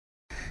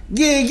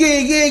Yeah,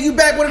 you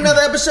back with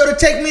another episode of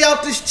Take Me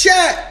Out This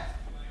Chat.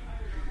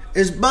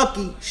 It's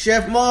Bucky,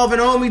 Chef Marv,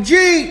 and Homie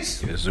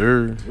Jeets. Yes,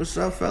 sir. What's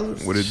up,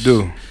 fellas? What it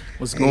do?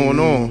 What's going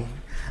on?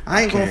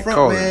 I ain't gonna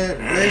front, man.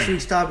 Last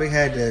week's topic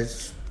had the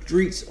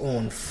streets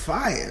on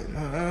fire.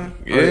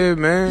 Yeah,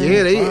 man.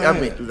 Yeah, I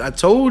mean, I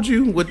told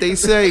you what they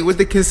say, what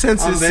the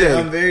consensus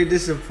said. I'm very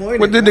disappointed.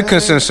 What did the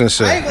consensus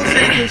I say? ain't gonna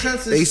say the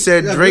consensus. They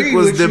said Drake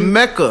was the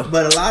Mecca.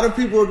 But a lot of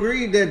people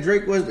agreed that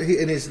Drake was,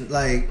 and it's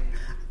like...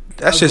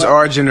 That's just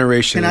our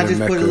generation. Can I just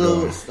Mecca, put a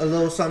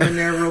little something in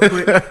there real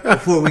quick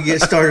before we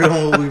get started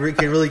on what we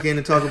really came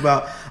to talk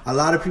about? A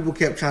lot of people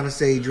kept trying to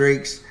say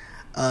Drake's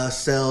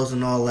sales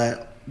and all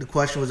that. The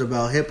question was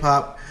about hip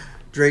hop.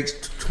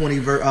 Drake's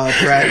 20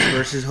 tracks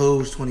versus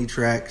Hov's 20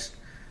 tracks.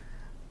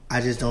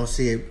 I just don't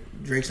see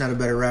it. Drake's not a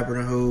better rapper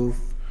than Hov.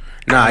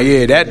 Nah,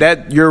 yeah,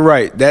 that you're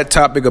right. That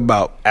topic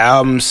about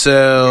album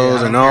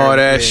sales and all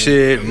that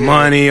shit,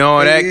 money, all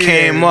that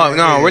came up.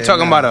 No, we're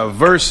talking about a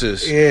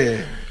versus.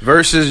 Yeah.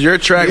 Versus your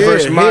track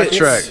versus my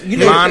track.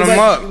 Line them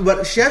up.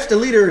 But Chef's the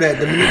leader of that,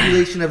 the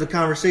manipulation of the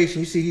conversation.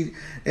 You see, it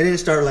didn't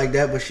start like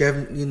that, but Chef,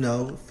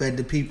 fed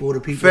the people.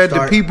 Fed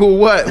the people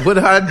what? What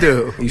did I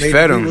do? He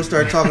fed them. People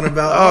start talking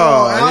about,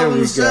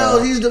 album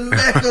sales. He's the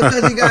Mecca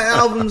because he got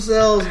album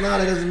sales. Nah,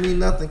 that doesn't mean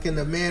nothing. Can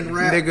the man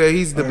rap? Nigga,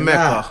 he's the Mecca.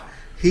 Not?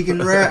 He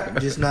can rap,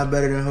 just not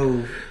better than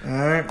Hov.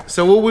 All right.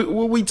 So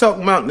what we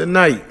talking about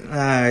tonight? All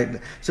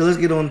right. So let's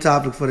get on the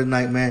topic for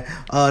tonight, man.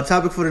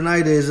 Topic for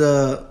tonight is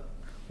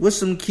what's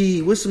some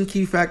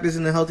key factors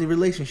in a healthy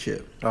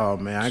relationship? Oh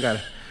man, I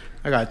gotta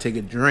take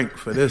a drink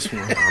for this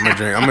one. I'm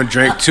gonna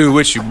drink too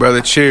with you, brother.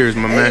 Cheers,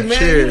 my man.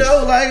 Cheers.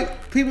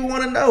 People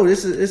want to know.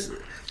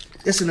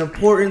 It's an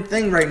important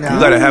thing right now. You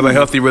gotta have a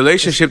healthy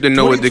relationship to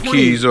know what the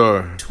keys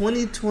are.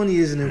 2020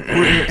 is an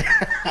important.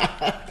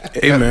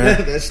 Hey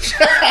man.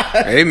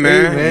 Hey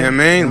man. You know what I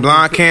mean?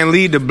 Blind can't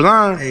lead the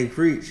blind. Hey,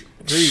 preach.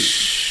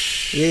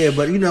 Yeah,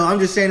 but I'm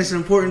just saying it's an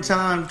important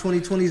time.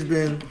 2020's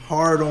been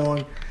hard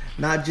on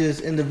not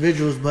just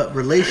individuals but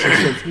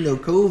relationships.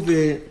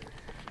 COVID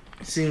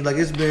seems like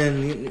it's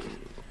been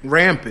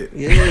rampant.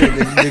 Yeah,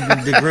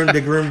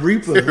 the Grim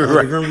Reaper. The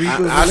Grim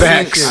Reaper.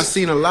 I've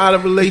seen a lot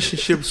of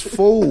relationships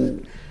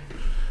fold.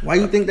 Why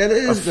you think that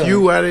is? A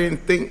few I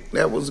didn't think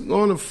that was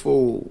going to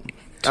fold.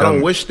 I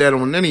don't wish that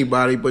on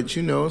anybody, but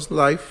it's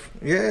life.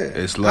 Yeah,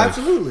 it's life.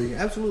 Absolutely,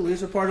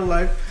 it's a part of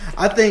life.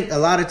 I think a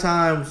lot of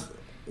times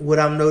what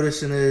I'm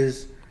noticing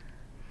is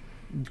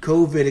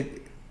COVID.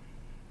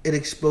 It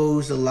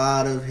exposed a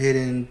lot of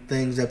hidden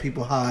things that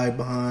people hide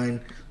behind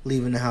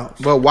leaving the house.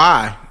 But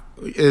why?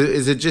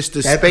 Is it just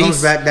the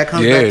space? That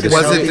comes back to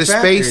was it the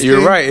space? Factor.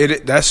 You're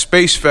right. That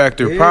space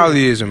factor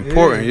probably is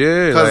important.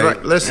 Yeah.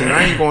 Because listen,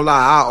 I ain't gonna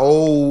lie. I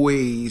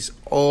always,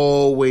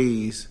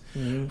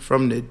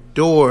 from the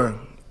door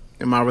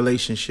in my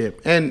relationship,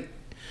 and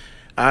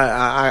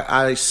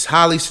I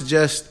highly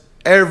suggest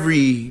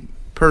every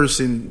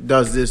person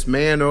does this,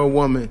 man or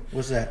woman.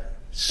 What's that?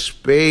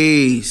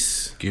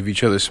 Space. Give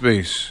each other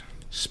space.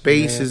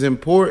 Space is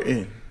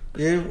important.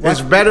 Yeah,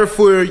 it's better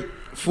for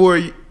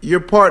your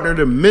partner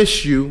to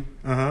miss you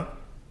than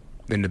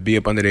to be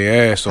up under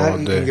their ass all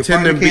day.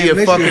 Tend to be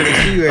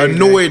fucking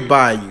annoyed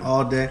by you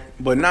all day.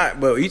 But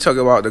you talk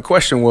about, the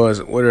question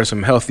was, what are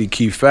some healthy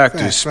key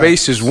factors?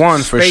 Space is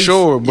one for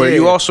sure, but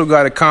you also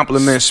got to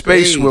complement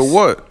space with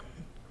what?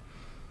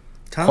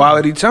 Time.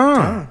 Quality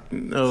time.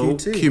 No,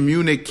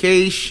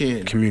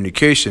 communication.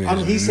 Communication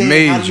is he's saying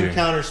major. How do you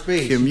counter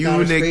space?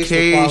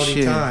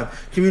 Communication.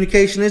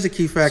 Communication is a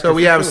key factor. So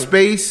we have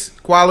space,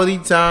 quality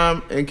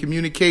time, and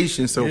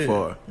communication so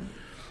far.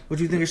 What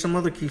do you think are some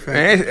other key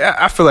factors? Man,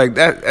 I feel like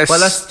that's... But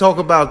let's talk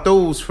about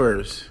those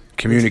first.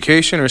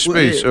 Communication or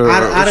space?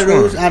 Out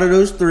of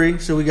those three,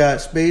 so we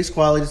got space,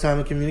 quality time,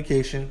 and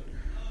communication.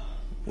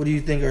 What do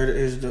you think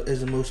is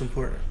the most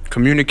important?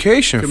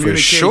 Communication for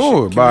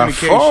sure, by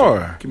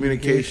far.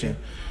 Communication.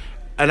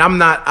 And I'm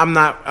not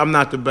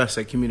the best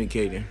at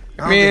communicating.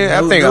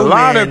 I think a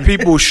lot of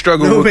people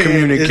struggle with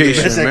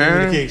communication,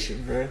 man.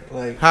 Communication, bro.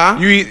 I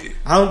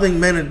don't think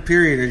men,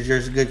 period, are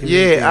just good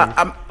communicators.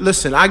 Yeah,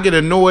 listen, I get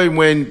annoyed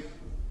when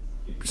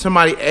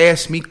somebody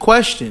asks me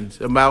questions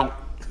about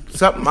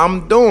something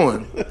I'm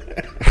doing.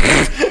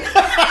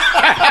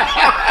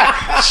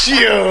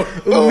 Sure.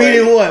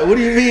 Meaning what? What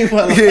do you mean?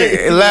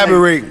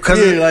 Elaborate. What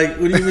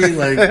do you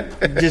mean?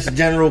 Just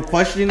general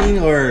questioning,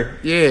 or?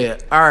 Yeah.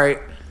 All right.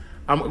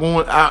 I'm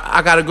going.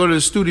 I got to go to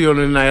the studio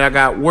tonight. I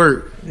got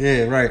work.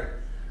 Yeah. Right.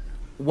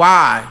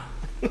 Why?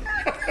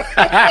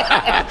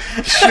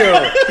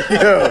 Sure.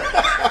 Yo,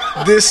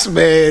 this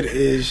man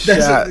is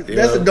shot.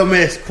 That's a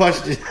dumbass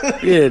question.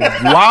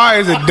 Yeah. Why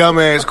is a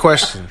dumbass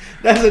question?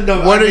 That's a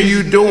dumb. What are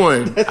you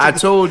doing? I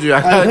told you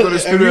I gotta go to the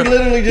studio.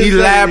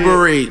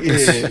 Elaborate.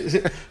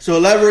 Yeah. So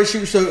elaborate.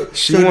 So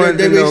wanted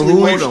they to know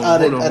basically went hold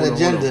out on, an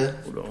agenda.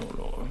 Hold on.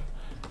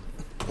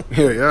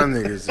 Yeah, y'all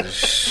niggas is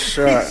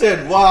shot. He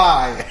said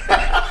why.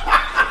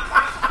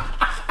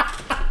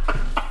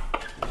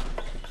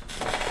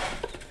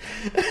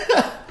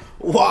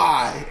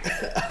 Why?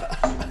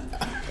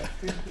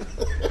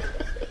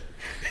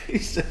 He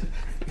said.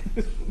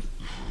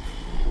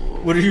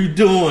 What are you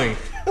doing?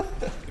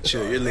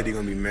 Chill, your lady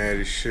gonna be mad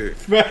as shit.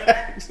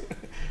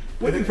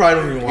 What you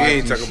probably don't even watch. He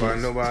ain't these talking about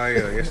shits. nobody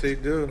else. Yes, they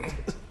do.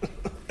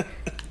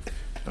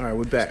 All right,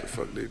 we're back.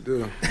 Fuck, they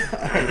do.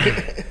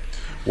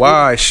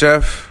 Why,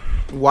 chef?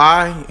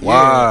 Why?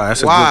 Why?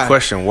 That's a good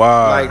question.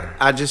 Why?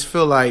 Like, I just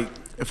feel like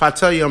if I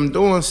tell you I'm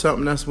doing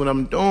something, that's what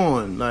I'm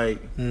doing. Like,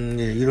 Yeah,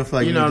 you don't feel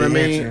like you know need what I the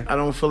mean? answer. I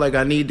don't feel like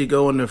I need to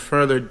go into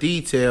further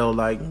detail,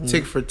 like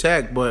tick for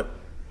tack, but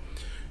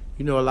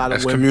you know, a lot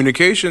That's of women.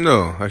 communication,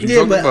 though. Like you Yeah,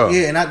 talking but about.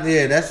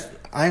 that's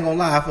I ain't gonna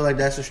lie. I feel like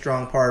that's a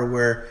strong part of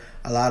where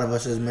a lot of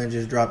us as men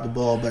just drop the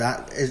ball.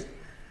 But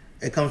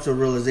it comes to a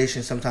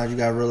realization. Sometimes you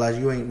gotta realize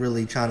you ain't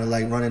really trying to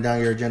like running down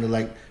your agenda.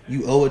 Like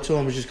you owe it to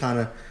them. It's just kind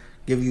of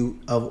give you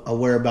a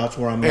whereabouts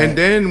where I'm at. And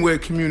then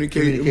with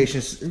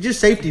Communications, just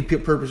safety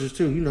purposes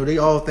too. You know, they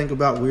all think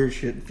about weird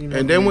shit. You know,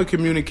 And then with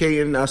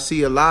communicating, I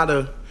see a lot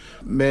of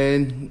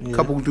men, a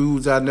couple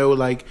dudes I know,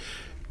 like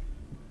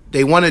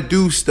they want to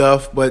do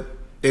stuff, but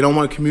they don't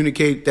want to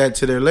communicate that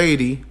to their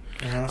lady.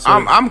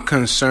 I'm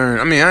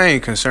concerned. I mean, I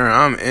ain't concerned.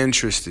 I'm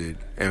interested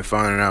in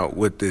finding out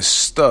what this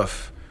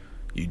stuff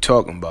you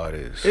talking about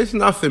is. It's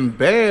nothing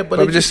bad, but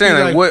I'm it just saying,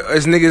 be like, what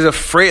is niggas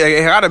afraid? Like,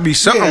 it gotta be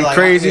something Yeah, like,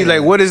 crazy. yeah.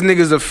 Like, what is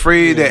niggas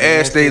afraid to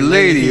ask their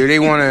lady, or they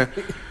want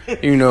to,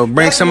 bring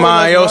That's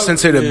somebody more else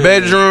like- into the yeah.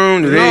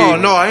 bedroom? Do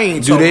No, I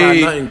ain't do talking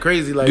they- about nothing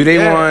crazy like Do they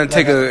that. want to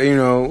take a,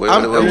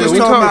 I'm just we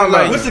talking about,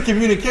 like- what's the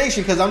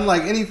communication? Because I'm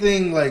like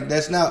anything like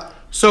that's not.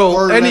 So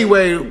or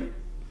anyway,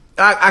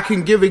 I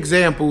can give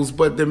examples,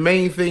 but the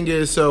main thing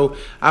is, so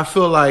I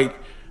feel like,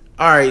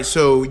 all right,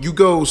 so you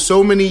go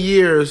so many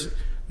years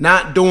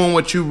not doing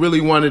what you really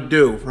want to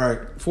do, Right.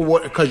 For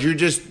what? Because you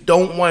just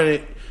don't want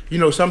it. You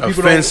know, some people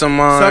Offend don't.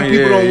 someone, Some people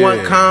yeah, don't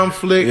want yeah.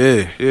 conflict.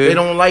 Yeah. They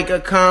don't like a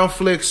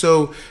conflict,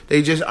 so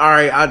they just, all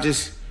right,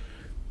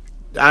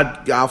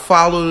 I'll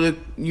follow the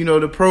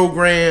the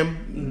program.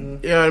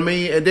 Mm-hmm. You know what I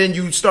mean, and then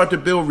you start to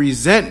build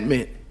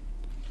resentment.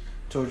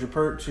 towards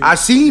your I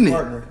seen it.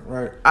 partner,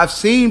 right? I've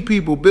seen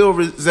people build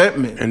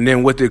resentment. And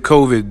then what did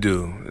COVID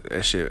do?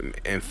 That shit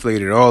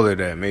inflated all of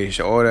that, made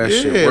sure all that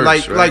shit Yeah,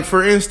 works, right? like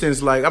for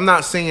instance, like I'm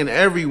not saying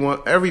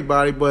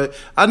everybody, but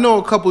I know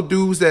a couple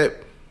dudes that,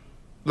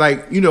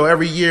 like,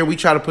 every year we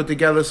try to put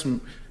together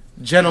some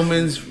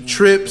gentlemen's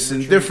trips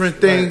and different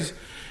things,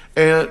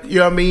 and you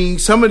know what I mean.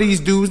 Some of these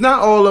dudes, not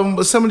all of them,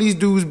 but some of these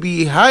dudes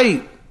be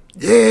hype.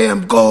 Yeah,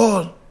 I'm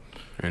gone.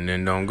 and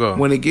then don't go.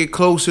 When it get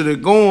closer to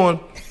going,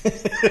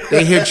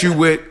 they hit you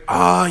with,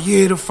 yeah,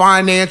 the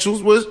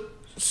financials was.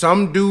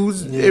 Some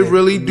dudes, it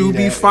really do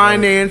be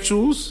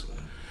financials.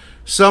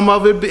 Some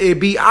of it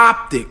be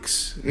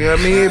optics. You know what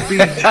I mean? It be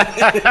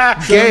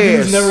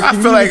gas.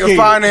 I feel like a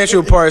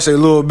financial part's a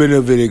little bit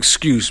of an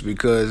excuse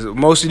because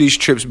most of these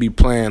trips be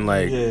planned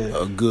like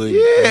a good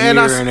and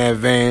year in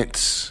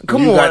advance.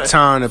 Come you on, got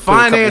time to put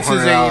finances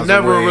 $200 ain't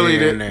never away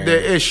really in there.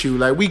 the issue.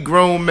 Like, we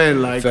grown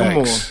men. Like, come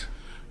on. Facts.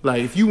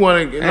 Like, if you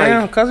want to,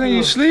 Damn, like, cousin,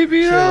 you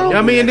sleepy, you know yo? what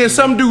I mean? And then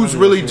some dudes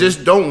really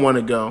just don't want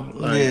to go.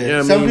 Like, Yeah, you know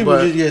what some I mean? people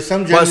But, just- yeah,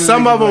 some but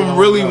some of genuinely them just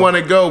really don't want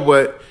to go,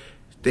 but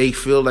they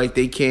feel like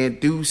they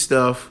can't do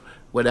stuff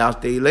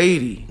without their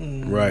lady.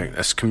 Right,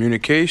 that's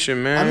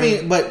communication, man. I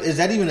mean, but is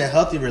that even a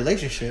healthy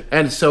relationship?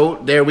 And so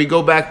there we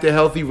go back to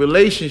healthy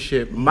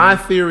relationship. My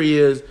theory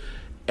is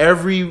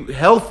every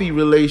healthy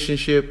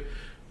relationship,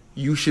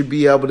 you should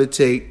be able to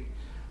take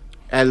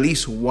at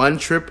least one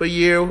trip a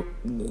year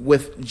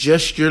with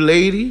just your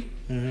lady,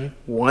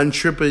 one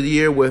trip a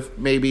year with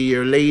maybe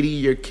your lady,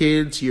 your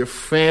kids, your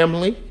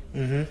family.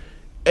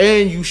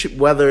 And you should,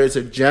 whether it's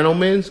a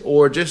gentleman's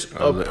or just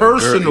a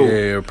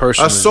personal, a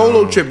personal a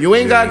solo zone. trip. You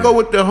ain't gotta Yeah. go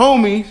with the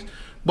homies,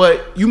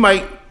 but you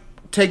might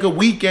take a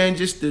weekend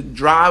just to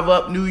drive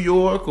up New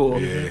York or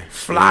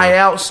fly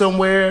out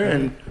somewhere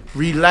and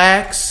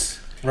relax.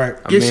 Right.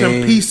 Get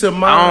some peace of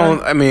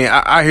mind.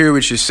 I hear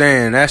what you're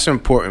saying. That's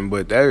important,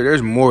 but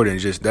there's more than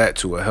just that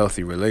to a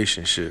healthy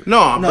relationship.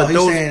 No, No, but he's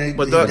those, saying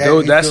but that-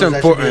 those, he that's feels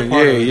that should be a important.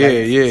 part of it,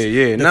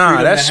 Yeah. the Nah,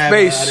 freedom that's to have,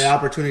 space. the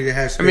opportunity to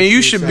have space. I mean, you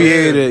to should yourself. be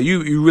able to.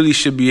 You really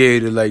should be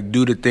able to like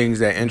do the things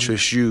that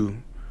interest you.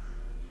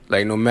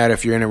 Like no matter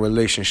if you're in a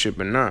relationship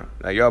or not.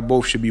 Like y'all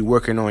both should be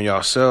working on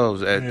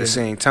yourselves at the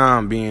same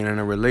time being in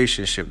a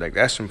relationship. Like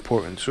that's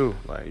important too.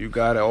 Like you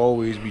gotta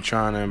always be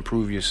trying to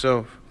improve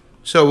yourself.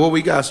 so what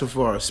we got so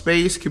far?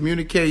 Space,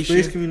 communication.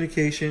 Space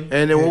communication.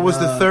 And then what was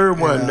the third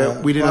one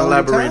that we didn't quality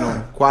elaborate time.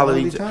 on?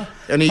 Quality time.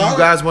 Any of you Quality-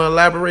 guys want to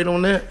elaborate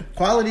on that?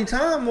 Quality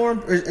time more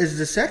is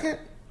the second.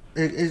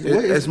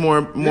 It's more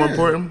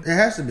important? It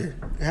has to be.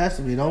 It has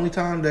to be. The only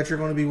time that you're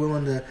going to be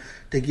willing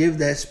to give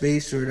that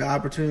space or the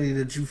opportunity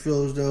that you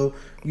feel as though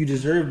you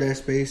deserve that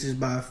space is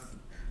by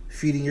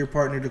feeding your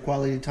partner the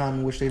quality time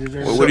in which they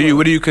deserve. What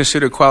do you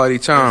consider quality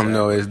time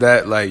though? Is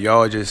that like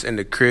y'all just in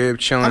the crib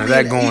chilling? Is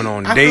that going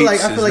on I dates? feel like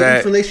Is that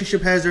each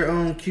relationship has their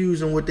own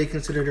cues on what they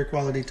consider their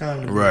quality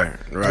time to be. Right.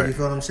 Like, you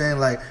feel what I'm saying?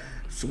 Like,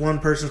 one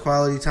person's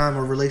quality time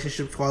or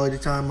relationship's quality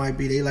time might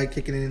be they like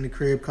kicking it in the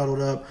crib,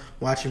 cuddled up,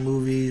 watching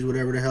movies,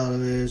 whatever the hell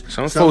it is.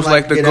 Some folks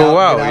like to go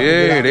out.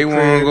 Yeah, they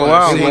want to go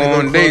out, go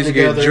on dates,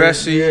 get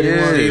dressy.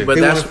 Yeah, but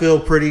they want that's to feel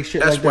pretty.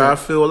 Shit That's like where that. I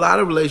feel a lot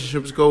of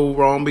relationships go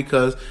wrong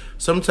because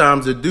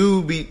sometimes the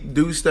dude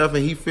do stuff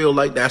and he feel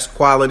like that's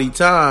quality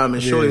time,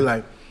 and surely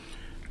like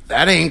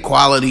that ain't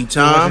quality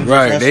time.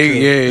 Right, That's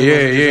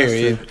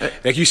yeah.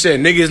 Like you said,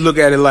 niggas look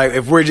at it like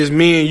if we're just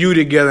me and you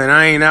together and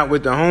I ain't out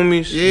with the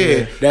homies,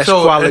 that's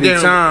So, quality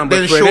then- time. But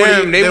then for shorty-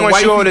 them, they then want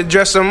wifey- you to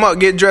dress them up,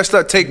 get dressed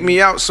up, take me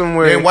out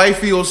somewhere. And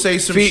wifey will say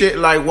some shit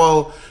like,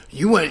 "Well,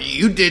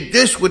 you did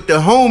this with the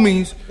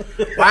homies.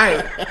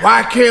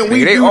 Why can't we?"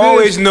 Nigga, they do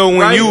always this? know when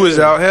Right? you was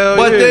out. Hell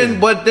But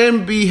yeah.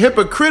 then be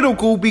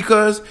hypocritical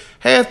because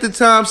half the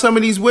time some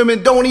of these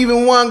women don't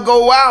even want to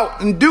go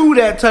out and do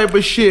that type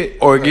of shit,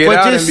 Or get but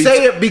out just and be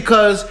say it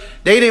because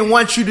they didn't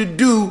want you to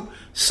do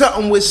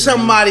something with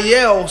somebody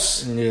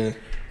else. Yeah.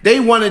 They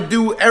want to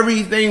do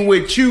everything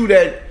with you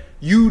that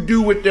you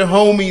do with the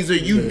homies or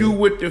you do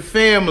with the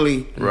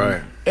family,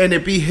 Right. And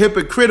it be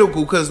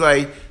hypocritical because,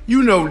 like,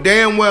 you know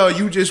damn well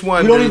you just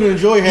wanted You don't even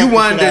enjoy half you the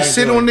wanted shit I to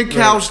sit enjoy. on the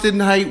couch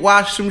tonight,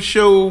 watch some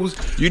shows.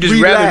 You just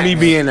relax. rather me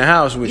be in the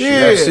house with you. Yeah.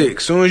 That's it.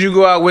 As soon as you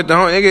go out with the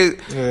home,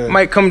 nigga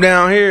might come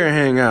down here and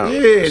hang out.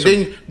 Yeah,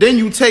 So- then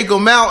you take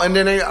them out and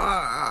then they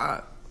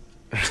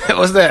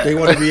what's that? They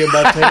want to be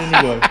about 10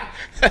 anyway.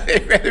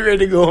 They ready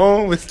to go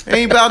home.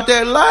 ain't about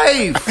that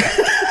life.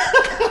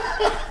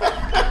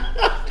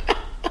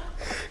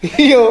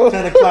 Yo,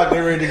 10 o'clock,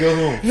 they're ready to go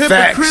home.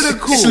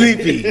 Hypocritical.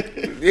 sleepy.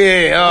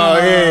 Yeah,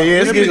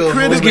 Let's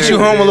Hypocritical. get you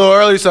home a little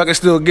early so I can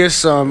still get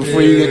some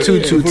before you get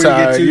too before you get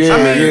tired. too Yeah,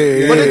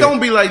 tired. yeah. But it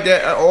don't be like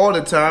that all the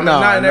time. No,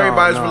 It's not in no,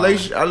 everybody's no.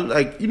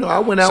 relationship. I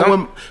went out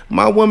with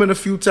my woman a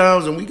few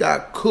times and we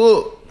got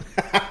cooked.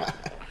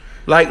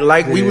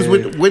 like we was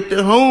with the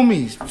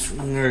homies.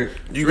 Right.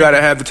 You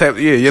gotta have the type.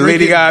 Yeah, your lady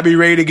Drinking- gotta be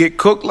ready to get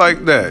cooked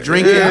like that.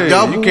 Drinking yeah,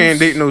 doubles. You can't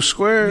date no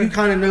square. You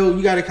kind of know.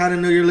 You got to kind of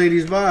know your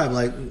lady's vibe.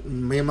 Like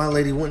me and my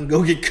lady wouldn't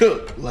go get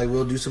cooked. Like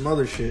we'll do some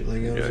other shit. Like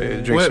you know what I'm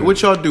saying? drink some-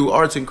 What y'all do?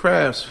 Arts and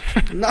crafts.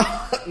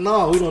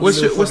 No, we don't. What's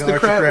do no what's fucking the arts and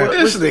craft? crafts.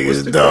 This What's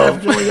nigga's the dumb.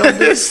 craft joint y'all do?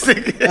 This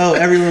nigga. Oh,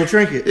 every little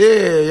trinket.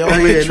 Yeah, y'all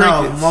Oh, make yeah,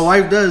 no, trinkets. my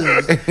wife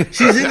does.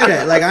 She's into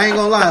that. Like I ain't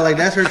gonna lie, like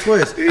that's her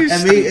twist.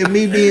 And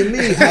me being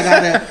me,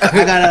 I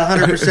gotta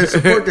 100%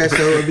 support that.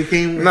 So it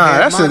became Nah,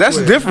 that's my that's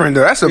twist. different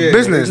though. That's a Yeah.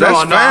 business. No,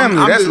 That's no,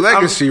 family. That's just-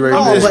 legacy right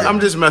no, there. but- I'm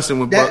just messing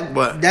with Buck,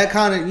 but That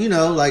kind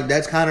of like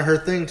that's kind of her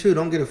thing too.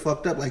 Don't get it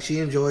fucked up. Like she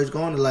enjoys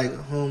going to like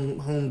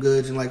home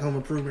goods and like home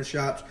improvement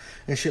shops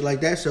and shit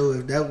like that. So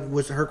if that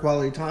was her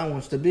quality time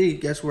wants to be,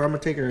 guess where I'm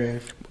gonna take her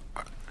ass.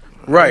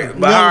 Right, You but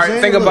know what all I'm right.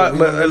 saying? Think about.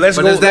 Look, But let's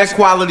but go. is that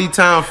quality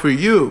time for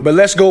you? But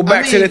let's go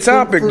back I to mean, the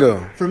topic for,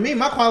 though. For me,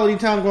 my quality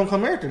time gonna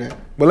come after that.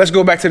 But let's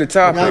go back to the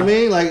topic. You know what I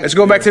mean? Like, let's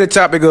go back to the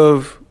topic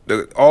of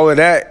all of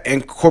that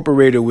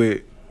incorporated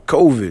with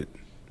COVID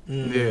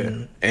Yeah.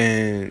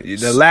 and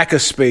the lack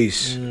of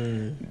space.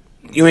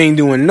 You ain't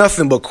doing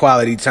nothing but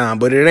quality time,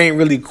 but it ain't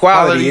really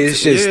quality.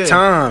 It's just yeah.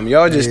 time.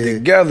 Y'all just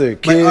together,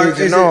 But kids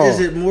and all. is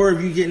it more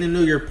of you getting to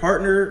know your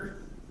partner?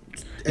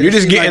 And You're it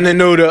just seems getting like- to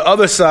know the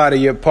other side of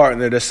your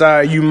partner, the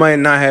side you might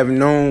not have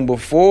known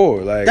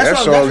before. Like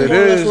that's all it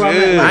is. where I'm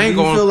at. Yeah. Like, I ain't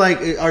do you gonna- feel like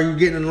are you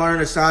getting to learn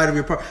a side of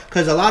your partner?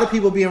 Because a lot of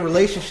people be in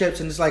relationships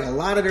and it's like a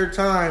lot of their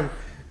time,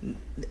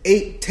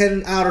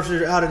 8-10 hours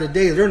out of the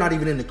day, they're not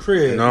even in the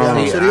crib. No. You know what I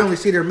mean? So they Yeah. only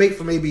see their mate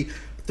for maybe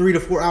 3 to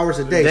 4 hours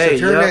a day. Day,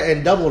 So turn yeah. that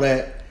and double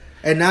that,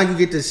 and now you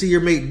get to see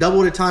your mate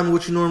double the time of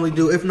what you normally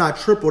do, if not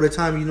triple the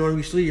time you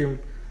normally see your.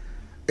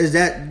 Is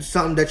that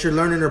something that you're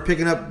learning or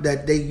picking up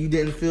that you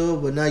didn't feel,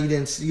 but now you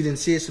didn't see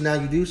it, so now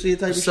you do see it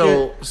type of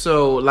shit?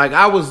 So like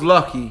I was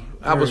lucky.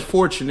 I was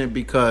fortunate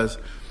because,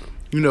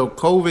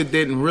 COVID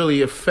didn't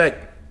really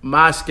affect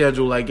my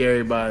schedule like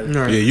everybody.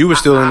 Right. Yeah, you were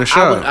still in the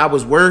shop. I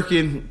was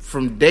working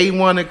from day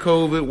one of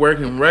COVID,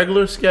 working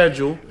regular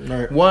schedule.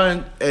 Right.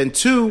 1 and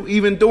 2,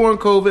 even during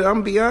COVID, I'm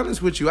gonna be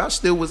honest with you, I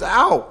still was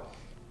out.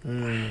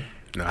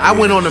 I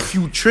went on a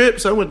few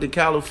trips. I went to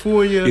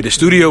California. Yeah, the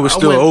studio was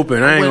still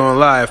open. I ain't gonna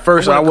lie. At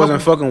first, I I went a wasn't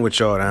couple- fucking with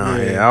y'all down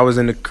here. I was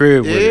in the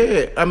crib with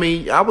it. Yeah,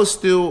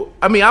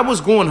 I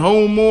was going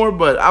home more,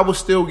 but I was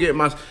still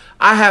getting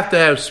I have to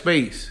have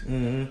space.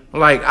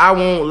 Like, I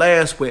won't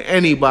last with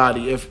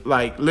anybody if,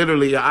 like,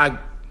 literally I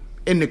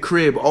in the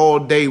crib all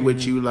day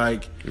with you.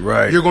 Like,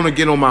 Right. you're going to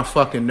get on my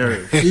fucking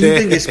nerves. Do you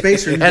think it's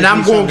space, or you And just I'm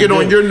need going to something get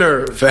on do? your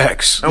nerves.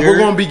 Facts. And we're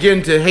going to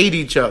begin to hate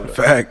each other.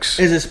 Facts.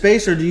 Is it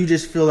space, or do you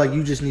just feel like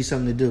you just need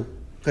something to do?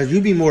 Because you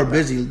be more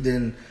busy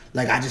than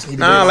like I just need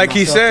to. Nah, be by like he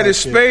myself said, type it's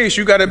shit. space.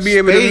 You got to be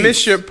able to Space.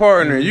 miss your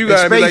partner. You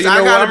got to be like, space. you I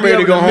know what? gotta I'm be ready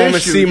to able go to home and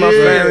miss you. see my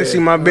Yeah. family, see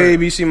my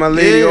baby, see my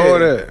lady, Yeah. all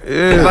that.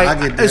 Yeah. Like,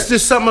 I get that. it's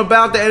just something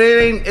about that.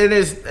 It ain't,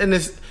 and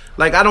it's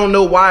like, I don't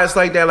know why it's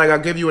like that. Like, I'll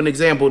give you an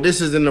example. This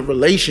is in a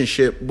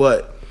relationship,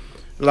 but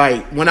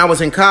like when I was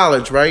in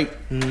college, right?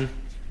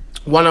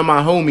 One of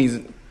my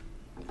homies,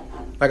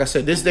 like I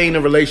said, this ain't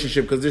a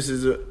relationship because this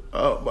is a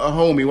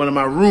homie, one of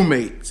my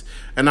roommates.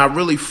 And I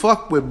really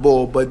fuck with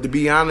Bull, but to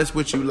be honest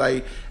with you,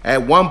 like,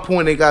 at one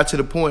point it got to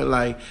the point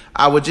like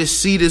I would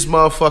just see this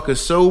motherfucker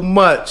so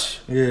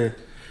much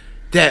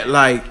that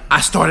like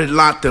I started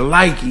not to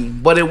like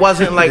him. But it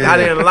wasn't like I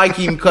didn't like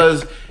him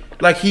because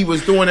like he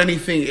was doing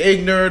anything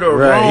ignorant or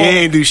wrong. He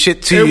ain't do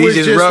shit to you. He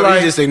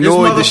just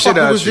ignored the shit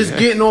out of you. This motherfucker was just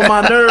getting on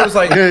my nerves.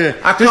 Like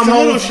I come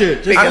home,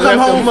 I come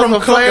home from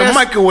class,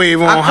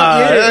 microwave on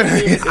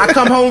high. I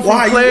come home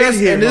from class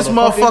and this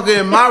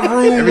motherfucker in my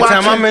room. Every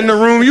time I'm in the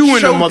room, you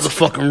in the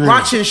motherfucking room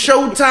watching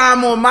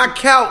Showtime on my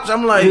couch.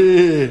 I'm like,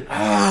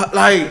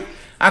 like.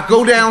 I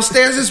go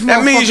downstairs. This motherfucker.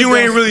 That means you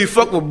ain't really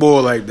fuck with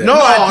boy like that. No,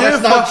 I did.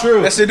 That's not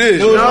true. Yes, it is.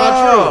 No, it's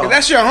not true.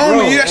 That's your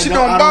homie. That shit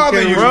don't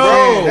bother you,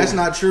 bro. That's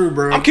not true,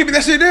 bro. I'm keeping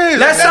that shit is.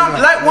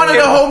 Let one of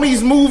the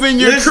homies move in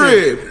your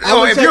crib.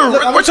 Oh, if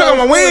we're talking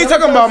about, we ain't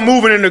talking about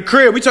moving in the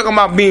crib. We talking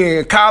about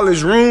being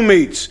college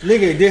roommates.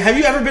 Nigga, have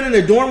you ever been in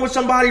a dorm with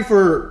somebody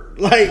for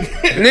like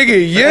nigga,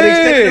 an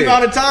extended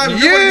amount of time?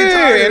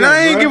 And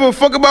I ain't give a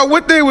fuck about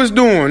what they was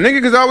doing, nigga,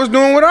 because I was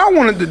doing what I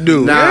wanted to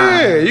do.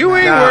 You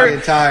ain't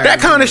worried. That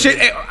kind of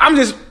shit. I'm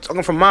just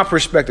talking from my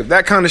perspective.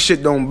 That kind of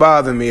shit don't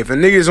bother me. If a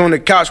nigga's on the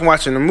couch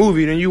watching a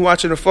movie, then you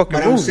watching a fucking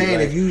movie. But I'm saying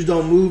if you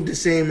don't move the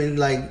same in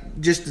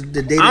like just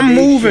the day. I'm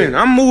moving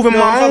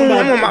my own.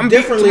 I'm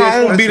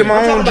beating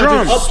my own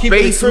drum.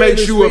 Space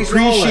makes you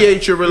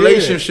appreciate your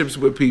relationships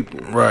with people,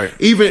 right?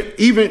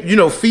 Even you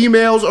know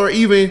females or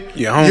even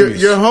your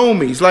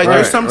homies. Like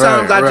there's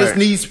sometimes I just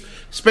need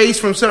space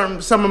from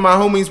some of my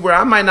homies where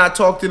I might not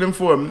talk to them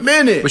for a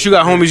minute. But you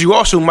got homies you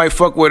also might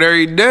fuck with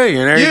every day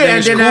and everything. Yeah,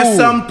 and then at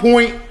some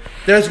point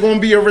there's going to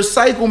be a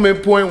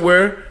recyclement point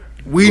where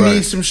we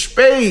need some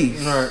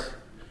space. Right.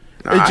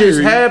 It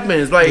just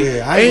happens. Like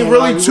ain't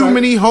really too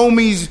many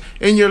homies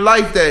in your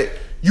life that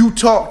you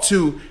talk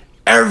to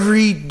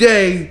every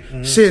day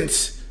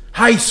since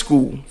high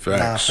school.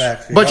 Facts.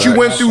 But you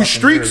went through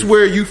streaks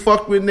where you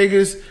fucked with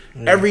niggas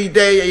every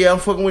day. Yeah, I'm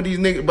fucking with these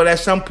niggas. But at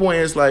some point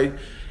it's like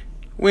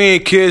we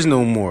ain't kids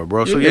no more,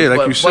 bro. So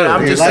like you said,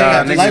 I'm just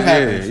life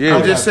happens.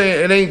 I'm just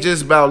saying it ain't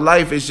just about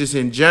life. It's just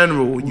in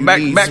general.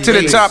 Back to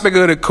the topic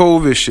of the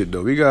COVID shit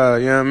though. We got,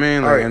 you know what I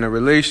mean, like in the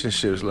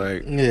relationships,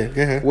 like go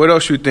ahead. What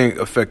else you think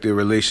affected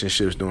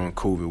relationships during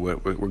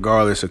COVID?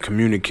 Regardless of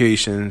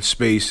communication,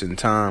 space, and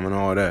time, and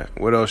all that.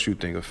 What else you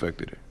think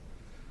affected it?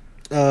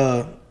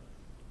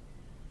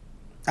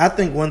 I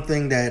think one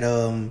thing that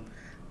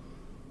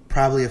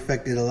probably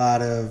affected a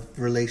lot of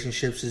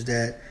relationships is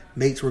that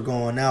mates were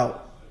going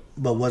out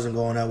but wasn't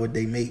going out with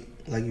their mate.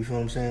 Like, you feel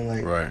what I'm saying?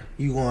 Like,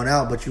 you going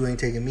out but you ain't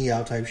taking me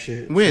out type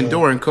shit. When?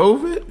 During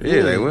COVID?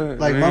 Yeah, they were.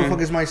 Like,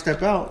 motherfuckers might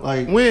step out.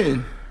 Like,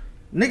 when?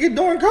 Nigga,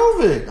 during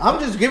COVID.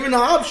 I'm just giving the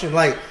option.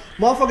 Like,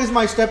 motherfuckers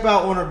might step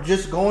out on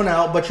just going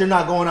out, but you're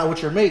not going out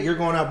with your mate. You're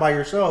going out by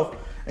yourself.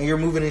 And you're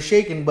moving and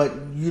shaking, but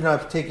you're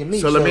not taking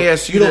me. So let me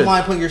ask you don't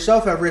mind putting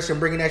yourself at risk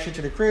and bringing that shit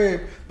to the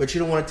crib, but you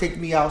don't want to take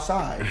me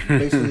outside.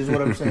 Basically, is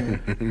what I'm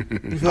saying.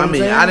 You feel I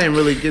mean, I didn't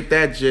really get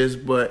that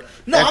gist, but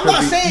no, I'm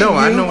not saying. No,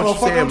 I know what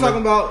you're saying. I'm talking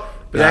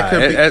about.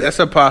 That's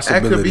a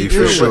possibility. That could be for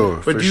true.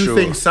 sure. But do you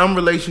think some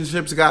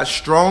relationships got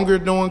stronger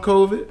during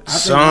COVID? I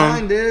think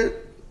mine did.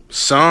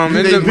 Some.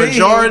 You think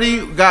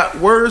majority got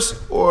worse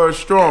or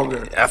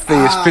stronger? I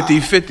think it's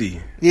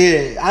 50-50.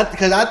 Yeah,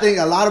 because I think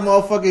a lot of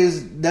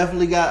motherfuckers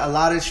definitely got a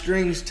lot of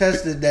strings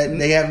tested that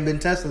they haven't been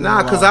tested.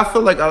 Nah, because I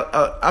feel like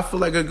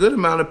a good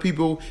amount of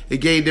people, it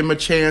gave them a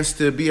chance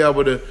to be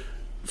able to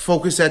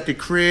focus at the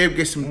crib,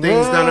 get some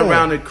things done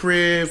around the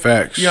crib.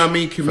 Facts. You know what I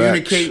mean?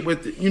 Communicate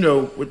with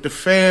with the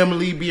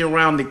family, be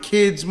around the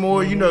kids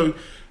more. You know,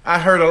 I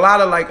heard a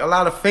lot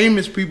of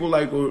famous people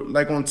like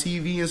on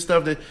TV and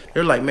stuff that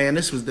they're like, man,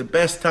 this was the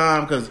best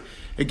time because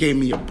it gave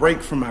me a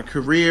break from my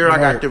career. Right.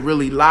 I got to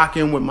really lock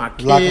in with my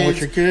kids, with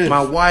your kids,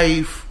 my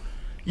wife.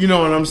 You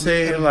know what I'm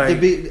saying? Like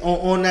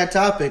on that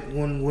topic,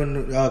 when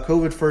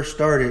COVID first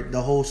started,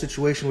 the whole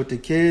situation with the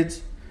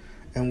kids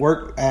and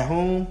work at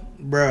home,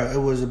 bruh, it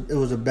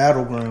was a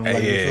battleground.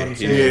 Like, you know what I'm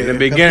saying? Yeah. In the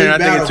beginning, I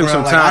think it took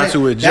some time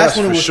to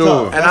adjust for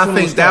sure. And I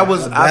think that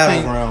was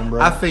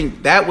I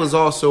think that was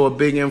also a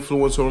big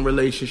influence on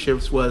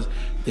relationships was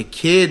the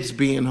kids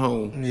being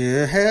home.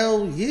 Yeah,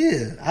 hell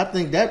yeah. I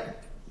think that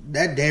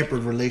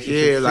dampened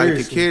relationships. Yeah, like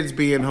the kids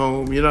being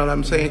home. You know what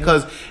I'm saying?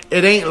 Because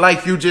it ain't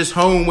like you just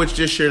home with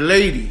just your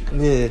lady.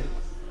 Yeah.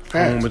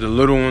 Home with the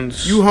little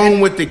ones. You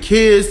home with the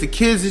kids. The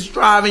kids is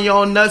driving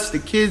y'all nuts. The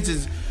kids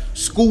is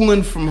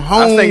schooling from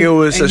home. I think it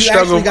was a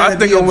struggle. I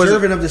think it was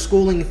observant of the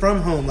schooling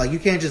from home. Like, you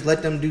can't just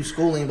let them do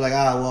schooling and be like,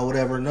 well,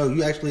 whatever. No,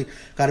 you actually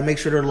got to make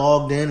sure they're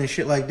logged in and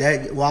shit like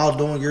that while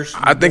doing your.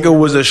 I think it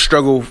was a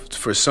struggle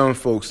for some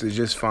folks to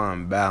just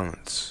find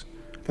balance,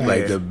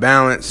 like the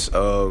balance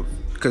of.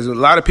 Because a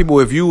lot of people,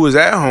 if you was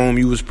at home,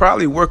 you was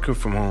probably working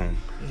from home.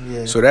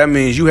 Yeah. So that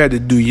means you had to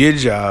do your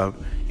job,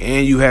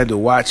 and you had to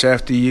watch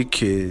after your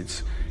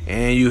kids,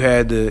 and you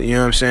had to, you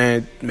know what I'm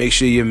saying, make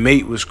sure your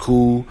mate was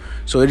cool.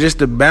 So it's just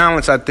the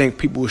balance I think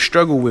people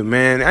struggle with,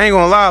 man. I ain't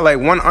gonna lie, like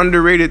one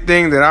underrated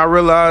thing that I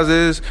realize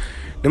is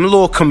them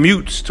little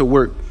commutes to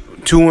work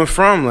to and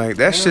from. Like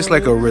that's just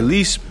like a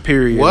release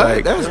period. What?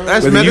 Like, That's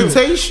whether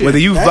meditation. Whether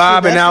you That's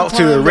vibing the out to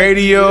time the that-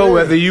 radio, yeah.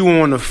 whether you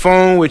on the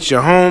phone with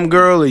your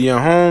homegirl or your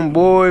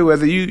homeboy,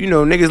 whether you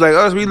know niggas like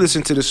us, we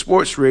listen to the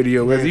sports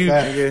radio. Whether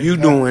fact, you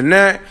doing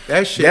that,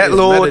 That shit that is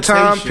little meditation.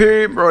 time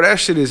period, bro, that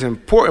shit is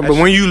important. But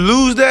when you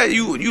lose that,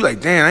 you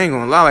like, damn, I ain't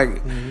gonna lie,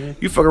 like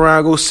you fuck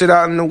around, go sit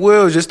out in the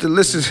wheels just to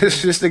listen,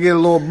 just to get a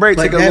little break,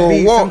 Like take a that little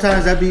be, walk.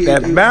 sometimes that be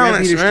that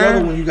balance, the struggle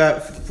man. when you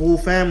got full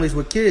families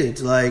with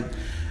kids. Like,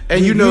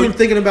 And you know- you're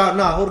thinking about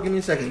hold on, give me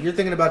a second. You're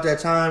thinking about that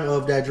time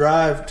of that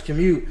drive to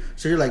commute.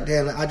 So you're like,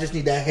 damn, I just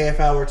need that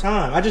half-hour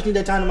time. I just need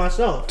that time to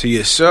myself. To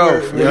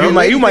yourself, Where you your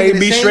might lady be thinking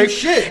the straight.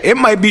 same shit. It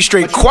might be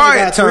straight But you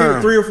quiet got three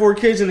time. or four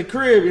kids in the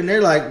crib, and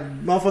they're like,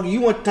 motherfucker, you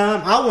want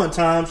time, I want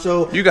time.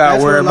 So You gotta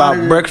that's worry where a lot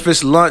about of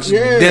breakfast, lunch,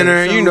 Yeah,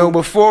 dinner. so- You know,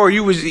 before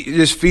you was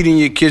just feeding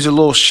your kids a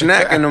little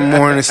snack in the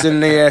morning and sending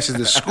their asses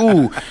to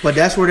school. But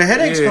that's where the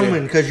headaches Yeah. come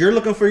in, because you're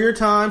looking for your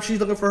time, she's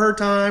looking for her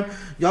time.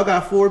 Y'all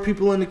got 4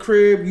 people in the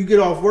crib. You get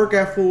off work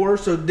at 4,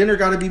 so dinner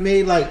got to be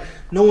made. Like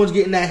no one's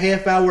getting that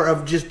half hour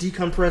of just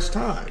decompressed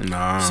time.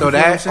 Nah, So what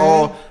I'm that saying?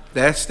 all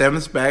that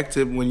stems back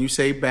to when you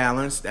say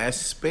balance. That's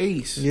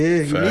space. Yeah,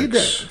 you need that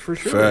Facts. for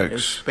sure. Facts.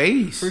 It's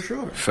space. For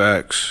sure.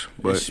 facts.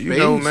 But It's you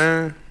know, space.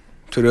 man,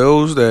 to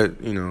those that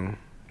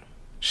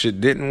shit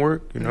didn't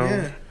work.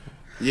 Yeah.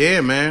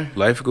 Yeah, man.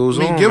 Life goes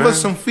I mean, on. give man. us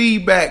some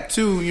feedback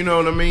too. You know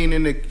what I mean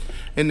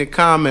in the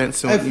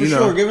comments. Hey, for you know.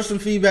 sure. Give us some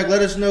feedback.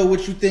 Let us know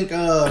what you think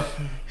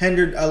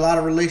hindered a lot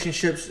of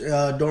relationships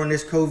during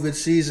this COVID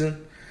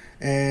season,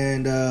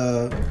 and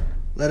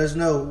let us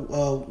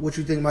know what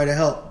you think might have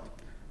helped.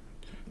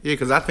 Yeah,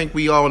 because I think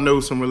we all know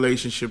some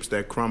relationships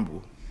that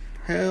crumble.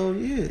 Hell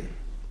yeah.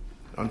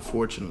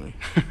 Unfortunately.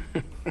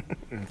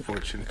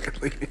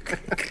 Unfortunately.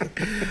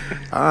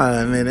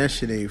 Man, that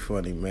shit ain't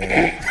funny,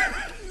 man.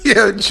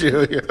 Yeah,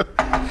 chill, yeah.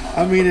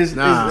 I mean, it's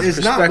not,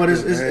 but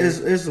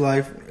perspective, it's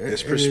life. It's It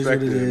is what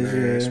perspective, it is,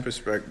 man. yeah. It's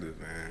perspective,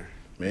 man.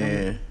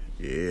 Man,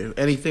 yeah.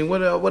 Anything?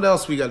 What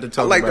else we got to I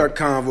talk liked our about?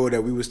 convo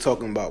that we was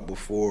talking about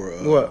before.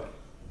 What?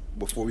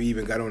 Before we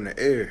even got on the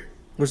air,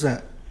 What's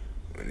that?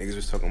 when niggas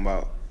was talking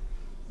about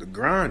the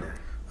grinding.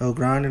 Oh,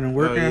 grinding and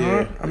working Oh, yeah.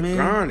 hard. I mean,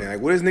 Grinding. Like,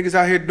 what is niggas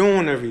out here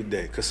doing every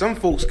day? Because some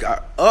folks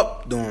got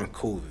up during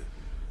COVID.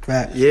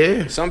 facts.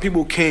 Yeah. Some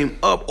people came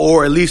up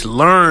or at least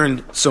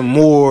learned some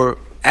more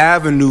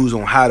avenues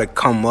on how to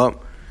come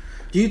up.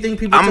 Do you think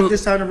people took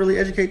this time to really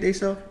educate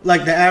themselves?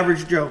 Like the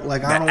average Joe?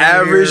 Like I The don't wanna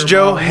average hear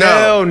Joe? about-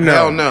 Hell no.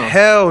 Hell no.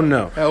 Hell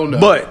no. Hell no.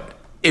 But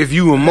if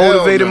you a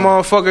motivated no.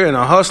 motherfucker and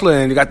a hustler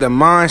and you got the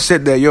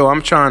mindset that, yo,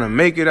 I'm trying to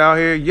make it out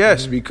here,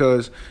 yes, Mm-hmm.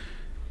 because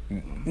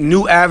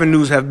new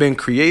avenues have been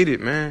created,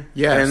 man.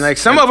 Yes. And like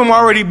some of them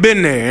already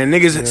been there and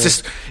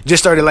niggas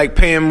just started like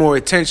paying more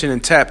attention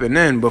and tapping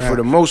in. But for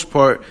the most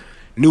part,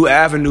 new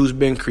avenues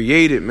been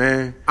created,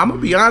 man. I'm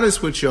gonna be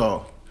honest with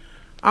y'all.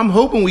 I'm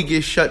hoping we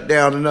get shut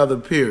down another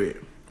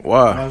period.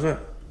 Why? How's that?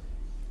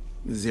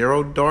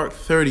 0 dark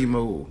 30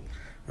 mode.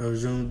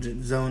 Zoned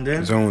in.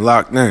 Zone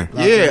locked in. Locked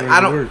Yeah, in, I ready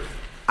to don't. work.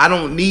 I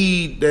don't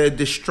need the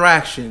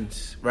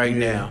distractions right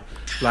now.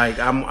 Like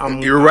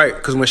I'm. You're right,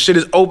 because when shit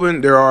is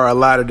open, there are a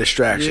lot of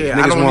distractions. Yeah,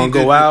 I niggas don't want need to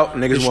go the out, niggas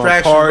want to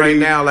distractions party. right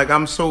now. Like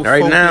I'm so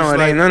Right focused. now, it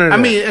like, ain't none of I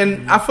that. mean,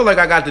 and I feel like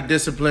I got the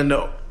discipline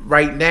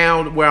right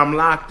now where I'm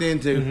locked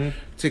into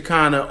to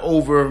kind of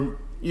over.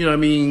 You know what I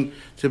mean?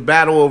 To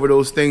battle over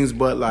those things,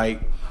 but like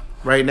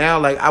right now,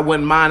 like I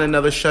wouldn't mind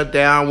another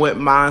shutdown.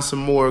 Wouldn't mind some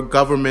more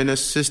government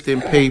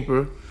assistant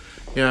paper.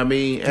 You know what I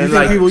mean? Do you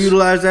think people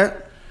utilize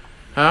that?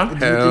 huh? Do you Hell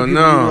think people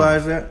no.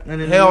 utilize that?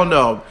 Hell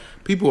no.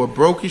 People are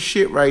broke as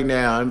shit right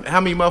now. And how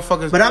many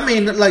motherfuckers? But I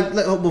mean, like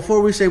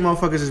before we say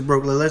motherfuckers is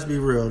broke, let's be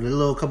real. The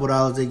little couple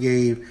dollars they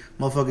gave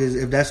motherfuckers,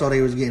 if that's all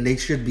they was getting, they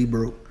should be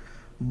broke.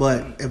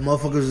 But if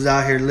motherfuckers was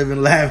out here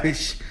living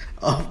lavish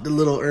off the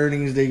little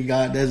earnings they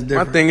got, that's My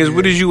different. thing is,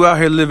 what is you out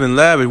here living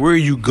lavish? Where are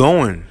you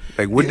going?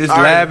 Like with this All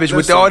right, lavish,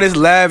 with listen. all this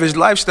lavish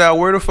lifestyle,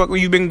 where the fuck have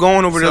you been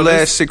going over the So last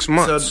this- 6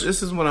 months? So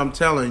this is what I'm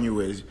telling you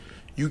is,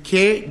 you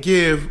can't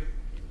give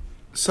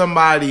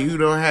somebody who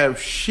don't have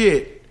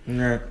shit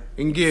Yeah.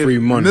 and give Free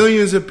money.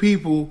 millions of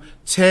people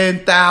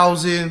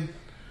 10,000,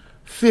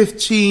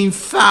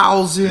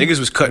 15,000, Niggas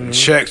was cutting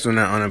checks on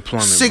that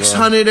unemployment.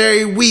 600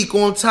 every week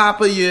on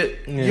top of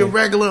your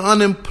regular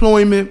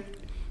unemployment.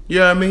 You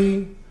know what I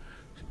mean?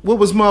 What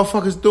was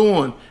motherfuckers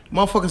doing?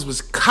 Motherfuckers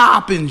was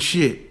copping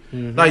shit.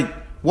 Like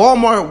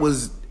Walmart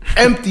was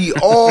empty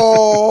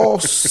all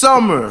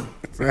summer.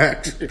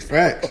 Facts.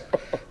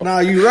 Nah,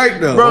 you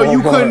right though. Bro,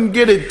 you couldn't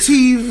get a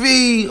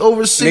TV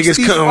over 65.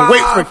 Niggas couldn't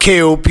wait for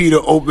KOP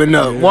to open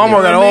up. Walmart You know got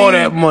what I all mean?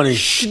 that money.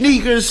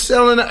 Sneakers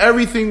selling,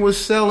 everything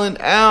was selling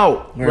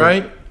out,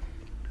 right?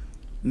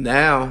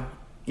 Now,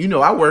 you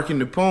know, I work in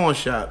the pawn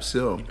shop,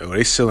 so Oh,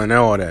 they selling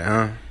all that,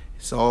 huh?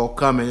 it's all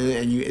coming in,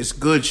 and it's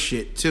good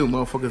shit too.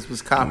 Motherfuckers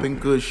was copping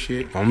good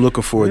shit. I'm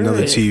looking for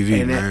another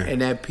TV, and man.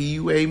 and that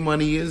PUA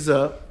money is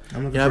up. You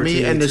I'm know looking what I for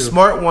mean? TV And the too.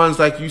 smart ones,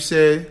 like you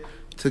said,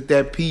 took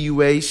that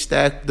PUA,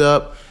 stacked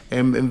up,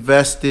 and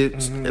invested.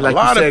 Like a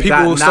lot you said, of people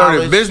got started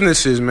knowledge.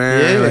 businesses,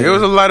 man. Yeah. Like, it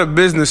was a lot of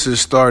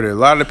businesses started. A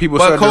lot of people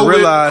But started to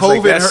realize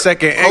like that hurt-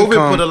 second COVID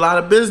income. put a lot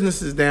of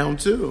businesses down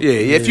too. Yeah,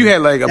 if you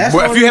had like That's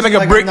if you had like a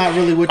like brick, I'm not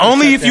really with the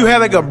only if you shutdown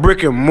had like a anymore.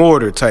 brick and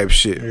mortar type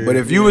shit. But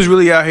if you was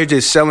really out here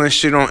just selling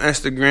shit on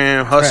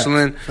Instagram,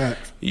 hustling,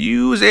 Facts.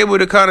 you was able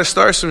to kind of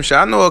start some shit.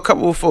 I know a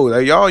couple of folks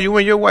like y'all. You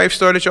and your wife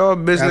started y'all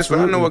business, but I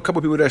know Absolutely. a couple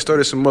of people that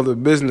started some other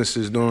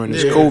businesses during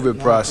this Yeah. COVID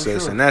for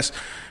process, sure. and that's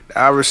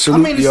I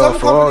salute y'all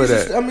for all of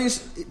that.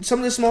 Some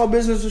of the small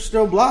businesses are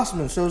still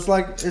blossoming. So it's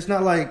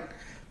not like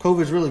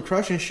COVID's really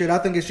crushing shit. I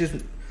think it's just for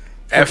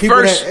At people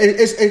first-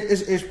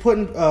 that, it's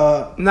putting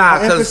Nah,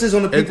 'cause emphasis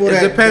on the people it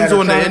that depends that are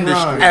on the trying to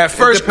industry. grind. At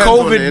first, depends on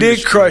the COVID did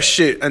industry. crush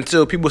shit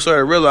until people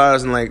started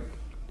realizing, like,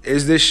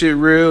 is this shit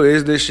real?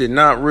 Is this shit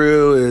not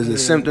real? Is it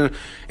symptom?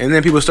 And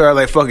then people started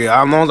like, fuck it.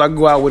 As long as I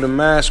go out with a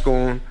mask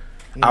on,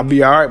 I'll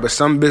be all right. But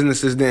some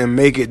businesses didn't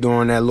make it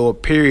during that little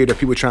period of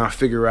people trying to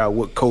figure out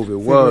what COVID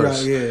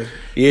was. Yeah.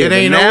 Yeah, It but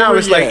ain't now over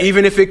it's like, yet.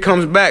 even if it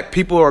comes back,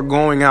 people are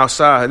going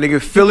outside. Nigga, People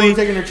Philly, are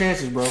taking their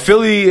chances, bro.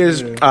 Philly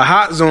is a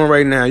hot zone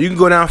right now. You can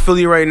go down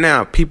Philly right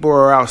now. People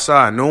are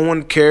outside. No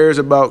one cares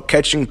about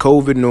catching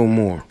COVID no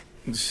more.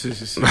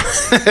 It's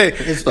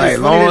Like, as funny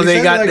long that as you they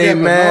said got it like their that, but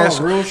no,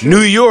 mask. real shit. New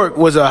York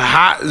was a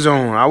hot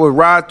zone. I would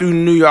ride through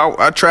New York.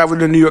 I traveled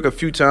to New York a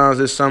few times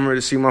this summer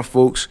to see my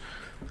folks.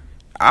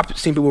 I've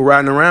seen people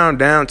riding around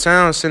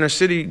downtown, Center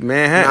City,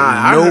 Manhattan,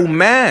 Nah, I no heard-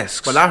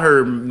 masks. But I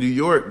heard New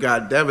York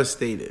got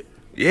devastated.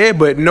 Yeah,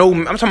 but no,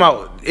 I'm talking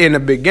about in the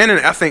beginning,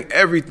 I think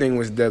everything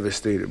was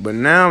devastated. But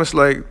now it's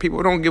like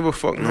people don't give a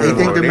fuck no They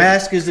think more. the They-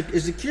 mask is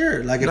the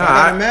cure. Like if Nah, I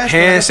got a mask,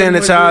 hand I got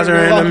something sanitizer to do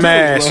and with a it.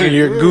 mask Like, and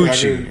you're yeah,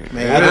 Gucci.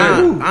 Man,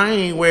 Man, I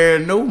ain't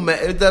wearing no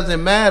mask. It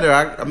doesn't matter.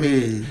 I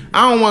mean,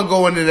 I don't want to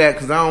go into that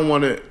because I don't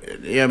want to.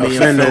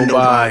 offend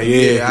nobody.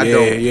 Yeah, I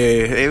don't.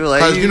 yeah. They were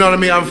like, Because you know what I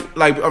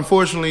mean.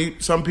 Unfortunately,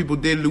 some people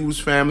did lose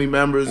family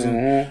members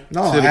and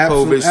No, to the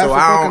absolute- COVID. So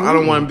I don't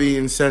absolutely. want to be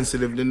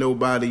insensitive to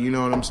nobody. You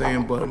know what I'm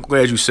saying? But I'm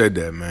glad you said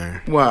that,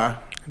 man. why?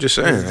 Just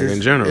saying, like,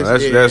 in general,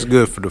 it's- that's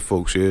good for the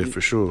folks, yeah,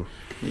 for sure.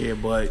 Yeah,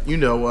 but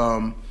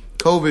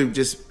COVID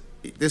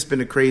this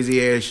been a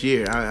crazy ass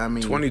year. I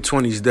mean,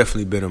 2020's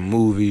definitely been a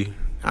movie,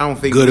 I don't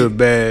think good or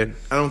bad.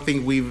 I don't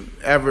think we've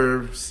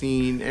ever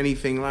seen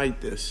anything like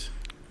this.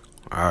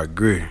 I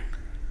agree.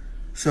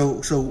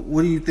 So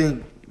what do you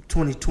think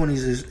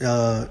 2020's is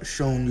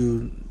showing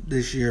you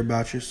this year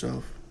about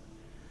yourself?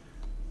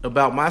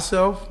 About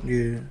myself,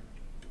 Yeah.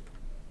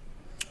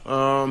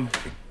 I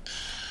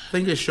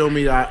think it showed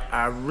me that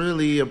I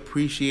really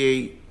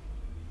appreciate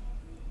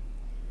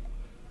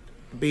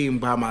being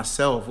by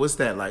myself. What's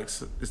that like?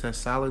 Is that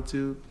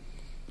solitude?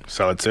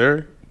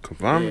 Solitaire,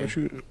 confirm Yeah.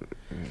 you.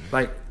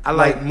 Like I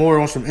Like more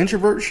on some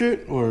introvert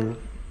shit, or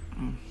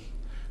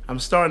I'm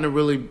starting to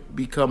really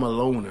become a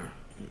loner.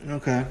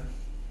 okay.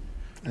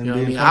 And You know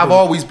what I being mean? I've comfortable-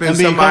 always been and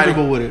being somebody.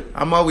 comfortable with it.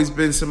 I'm always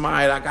been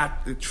somebody. I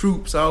got the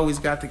troops. I always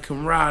got the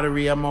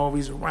camaraderie. I'm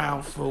always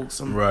around folks.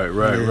 Right.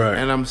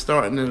 And I'm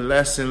starting to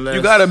less and less.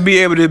 You gotta be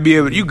able to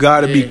You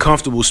gotta be Yeah.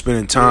 comfortable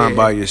spending time Yeah.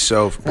 by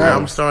yourself, bro.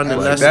 I'm starting to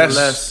Like, less and that's-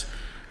 less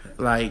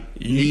like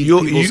need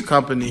people's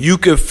company. You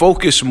can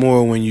focus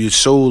more when you're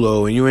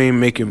solo and you ain't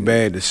making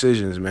bad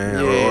decisions,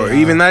 man. Yeah. Or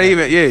even not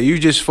even. Yeah, you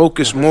just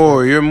focus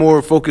more. You're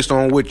more focused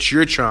on what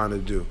you're trying to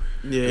do,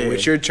 Yeah. and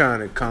what you're trying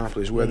to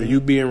accomplish. Whether you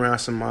be around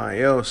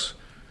somebody else.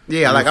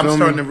 Yeah, You like I'm feel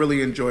starting me? to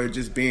really enjoy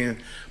just being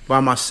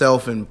by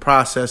myself and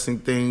processing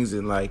things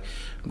and like,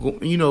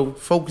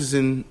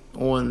 focusing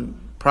on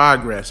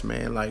progress,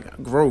 man,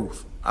 like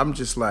growth. I'm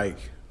just like,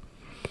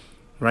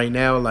 right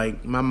now,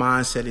 like my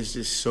mindset is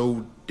just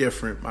so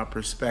different. My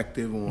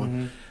perspective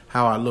on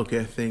how I look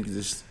at things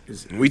is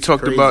We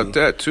talked crazy. about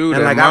that too.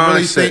 And that like I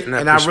really mindset think, and that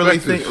and I really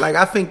perspective. think, like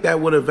I think that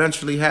would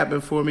eventually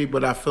happen for me.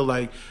 But I feel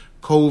like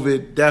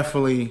COVID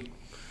definitely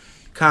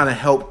kind of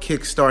helped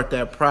kickstart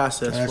that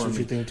process That's for what me.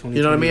 you think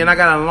You know what I mean? And I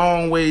got a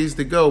long ways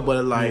to go,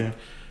 but like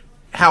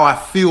how I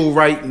feel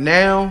right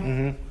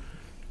now,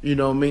 you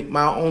know,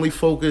 my only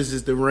focus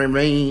is to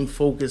remain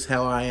focused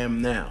how I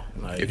am now.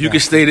 Like, If you can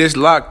stay this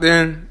locked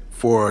in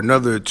for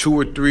another 2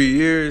 or 3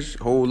 years,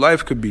 whole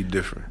life could be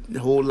different. the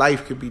whole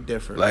life could be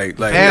different. Like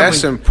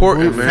that's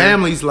important, man.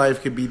 Family's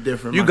life could be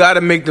different. You got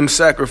to make them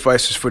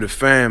sacrifices for the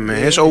fam,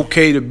 man. It's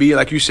okay to be,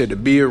 like you said, to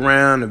be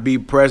around, to be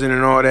present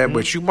and all that,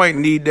 but you might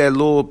need that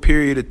little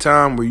period of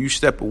time where you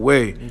step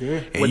away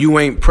and you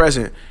ain't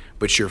present,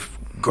 but you're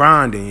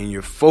grinding and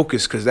you're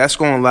focused, because that's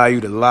going to allow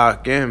you to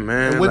lock in,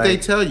 man. And what Like, they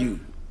tell you,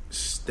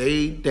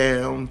 stay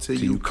down till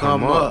you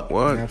come up.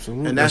 What?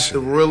 Absolutely. And that's the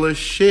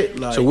realest shit.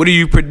 Like, So what do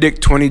you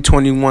predict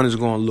 2021 is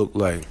going to look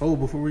like? Oh,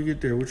 before we get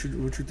there, what you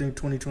think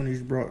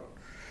 2020's brought?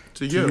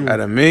 to you. Out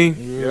of me?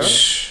 Yeah.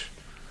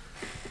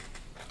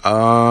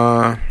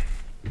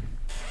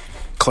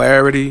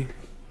 Clarity,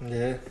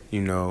 Yeah.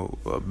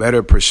 a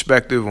better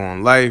perspective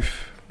on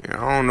life. I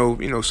don't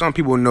know, some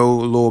people know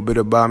a little bit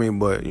about me,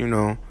 but,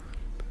 I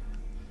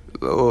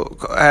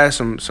had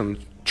some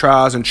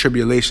trials and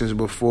tribulations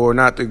before,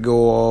 not to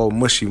go all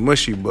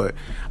mushy, but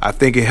I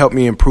think it helped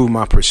me improve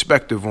my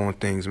perspective on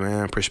things,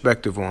 man.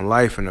 Perspective on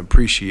life and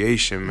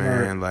appreciation,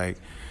 man. Right. Like,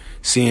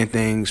 seeing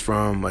things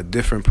from a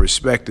different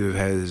perspective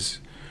has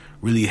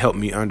really helped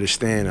me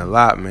understand a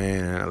lot,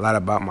 man, and a lot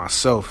about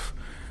myself.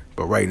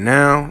 But right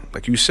now,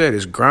 like you said,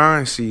 it's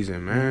grind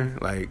season, man.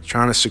 Like,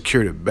 trying to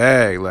secure the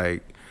bag.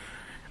 Like,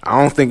 I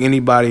don't think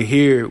anybody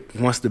here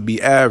wants to be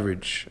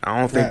average. I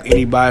don't think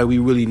anybody we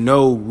really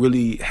know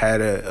really had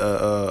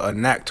a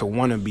knack to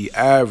want to be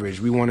average.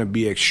 We want to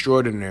be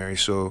extraordinary.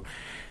 So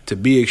to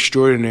be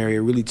extraordinary, it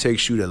really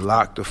takes you to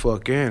lock the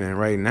fuck in. And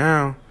right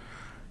now,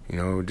 you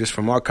know, just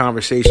from our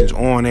conversations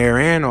on air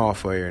and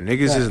off air,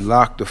 niggas just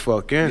locked the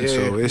fuck in.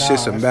 So it's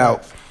just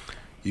about,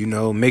 you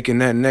know, making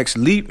that next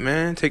leap,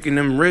 man. Taking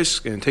them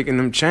risks and taking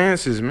them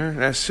chances, man.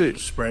 That's it.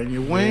 Spreading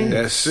your wings.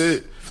 That's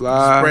it.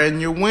 Fly.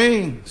 Spreading your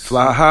wings.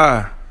 Fly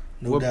high.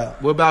 No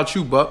doubt. What about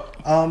you, Buck?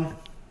 I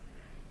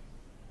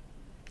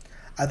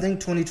think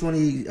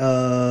 2020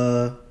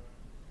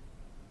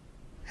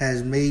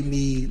 has made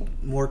me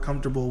more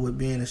comfortable with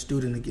being a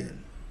student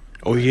again.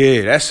 Oh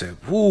yeah, that's it.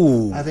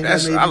 Ooh, I think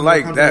I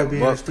like that,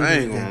 Buck. I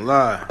ain't gonna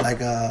lie. Like,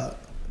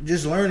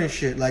 just learning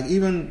shit. Like,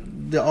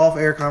 even the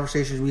off-air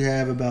conversations we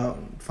have about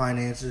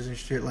finances and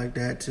shit like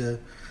that, to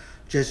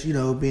just, you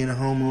know, being a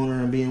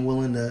homeowner and being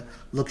willing to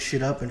look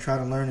shit up and try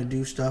to learn to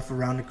do stuff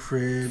around the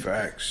crib.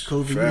 Facts.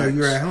 COVID, you know,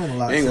 you're at home a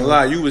lot. Ain't gonna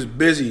lie, you was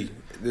busy.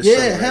 Hell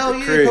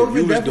yeah.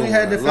 COVID definitely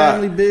had the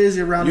family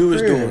busy around the crib. You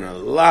was doing a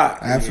lot.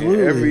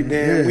 Absolutely. Every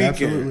damn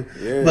weekend.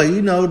 Absolutely. Yeah. But,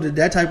 you know,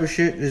 that type of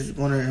shit is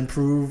going to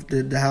improve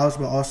the house,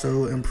 but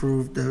also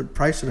improve the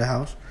price of the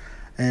house.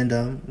 And,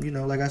 you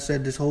know, like I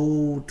said, this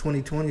whole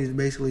 2020 has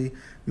basically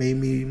made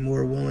me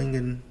more willing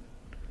and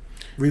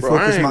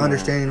refocus my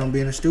understanding on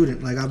being a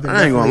student. Like, I've been.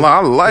 I ain't gonna lie,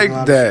 I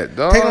like that,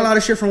 dog. Taking a lot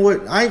of shit from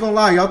what I ain't gonna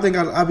lie. Y'all think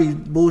I be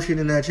bullshitting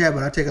in that chat,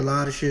 but I take a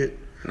lot of shit.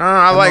 Nah,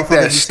 I like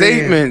that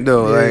statement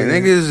though. Yeah.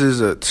 Like, niggas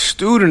is a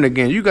student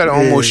again. You gotta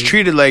almost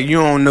treat it like you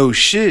don't know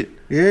shit.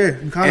 Yeah,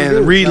 you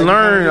and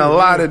relearn a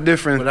lot of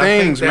different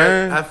things,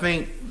 man. I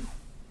think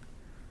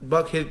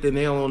Buck hit the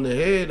nail on the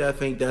head. I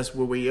think that's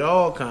where we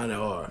all kind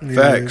of are.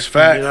 Facts.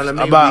 You know what I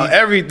mean? About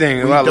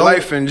everything, about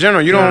life in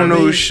general. You don't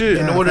know shit.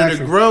 In order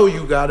to grow,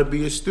 you got to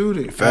be a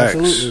student. Facts.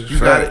 You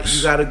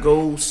got to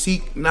go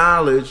seek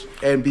knowledge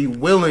and be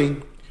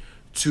willing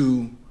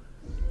to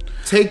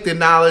take the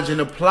knowledge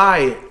and apply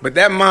it. But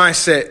that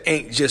mindset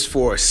ain't just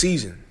for a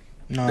season.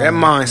 No, that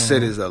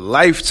mindset is a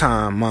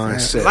lifetime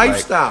mindset.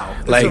 Lifestyle.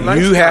 Like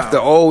you have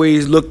to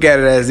always look at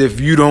it as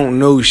if you don't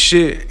know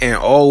shit and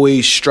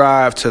always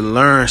strive to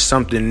learn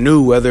something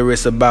new, whether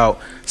it's about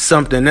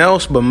something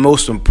else, but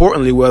most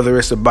importantly, whether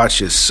it's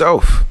about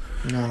yourself.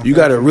 No, you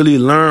got to really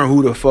learn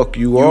who the fuck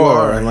you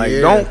are. And like,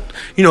 don't,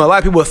 you know, a lot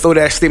of people throw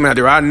that statement out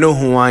there, I know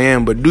who I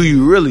am, but do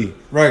you really?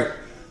 Right.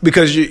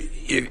 Because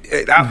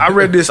I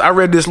read this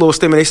little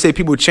statement. They say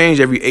people change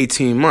every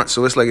 18 months.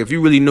 So it's like, if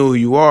you really know who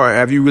you are,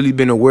 have you really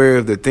been aware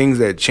of the things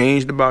that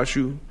changed about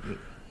you?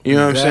 You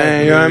know what I'm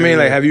saying? You know what I mean?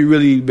 Like, have you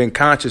really been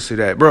conscious of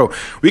that? Bro,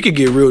 we could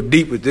get real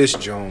deep with this,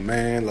 Joan,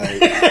 man.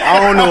 Like, I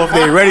don't know if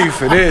they ready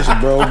for this,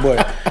 bro.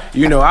 But,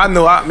 you know,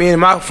 me and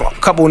my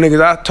couple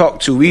niggas I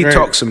talked to, we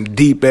talk some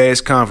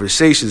deep-ass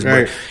conversations.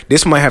 But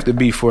this might have to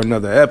be for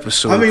another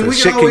episode. I mean, we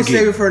can always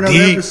save it for another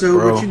episode.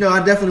 Bro. But, you know,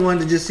 I definitely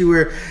wanted to just see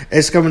where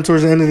it's coming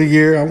towards the end of the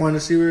year. I wanted to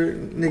see where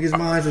niggas'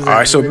 minds was at. All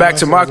right, so back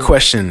to my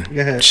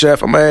question.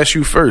 Chef, I'm going to ask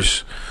you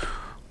first.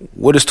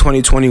 What does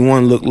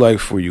 2021 look like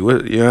for you?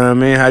 You know what I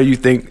mean? How do you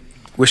think,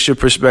 what's your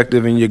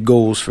perspective and your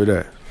goals for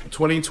that?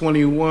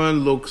 2021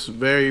 looks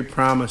very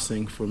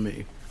promising for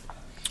me.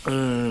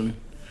 I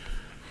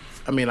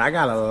mean, I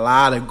got a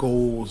lot of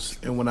goals.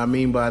 And what I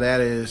mean by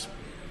that is,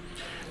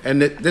 and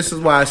this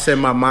is why I said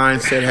my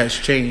mindset has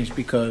changed,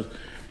 because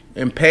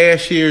in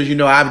past years, you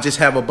know, I just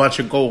have a bunch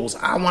of goals.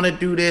 I want to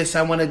do this,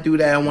 I want to do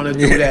that, I want to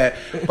do that.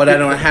 But I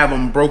don't have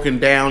them broken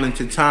down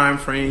into time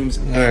frames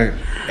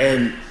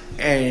and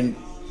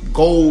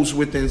goals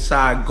within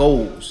inside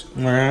goals.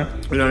 You know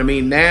what I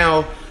mean?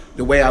 Now,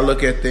 the way I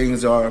look at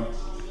things are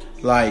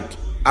like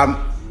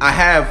I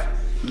have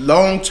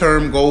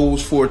long-term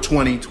goals for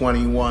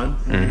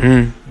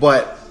 2021,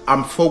 but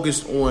I'm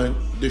focused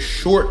on the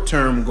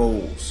short-term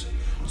goals.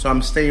 So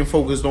I'm staying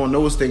focused on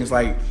those things.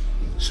 Like,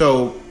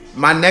 so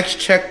my next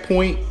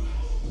checkpoint,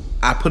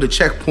 I put a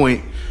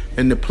checkpoint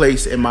in the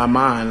place in my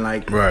mind,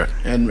 like,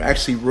 and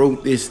actually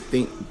wrote this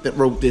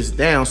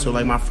down. So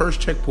like my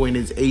first checkpoint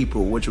is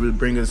April, which would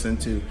bring us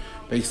into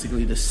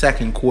basically the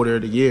second quarter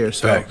of the year.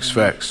 So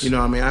facts. You know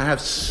what I mean? I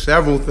have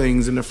several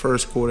things in the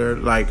first quarter.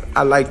 Like,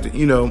 I like to,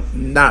 you know,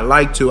 not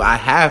like to,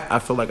 I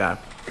feel like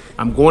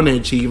I'm going to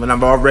achieve, and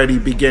I've already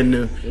begun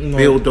to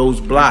build those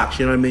blocks.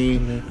 You know what I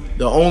mean?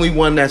 The only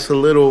one that's a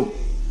little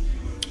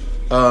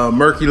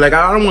murky, like,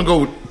 I don't want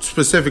to go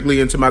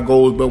specifically into my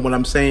goals, but what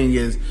I'm saying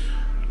is,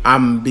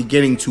 I'm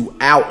beginning to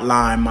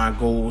outline my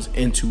goals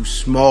into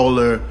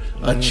smaller,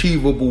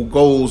 achievable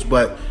goals.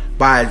 But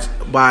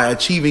by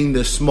achieving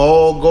the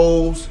small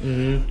goals,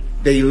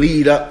 they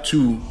lead up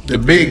to the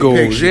big goals.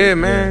 picture. Yeah,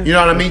 man. You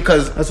know what I mean?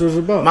 Because That's what it's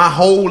about. my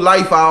whole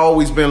life, I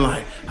always been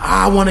like,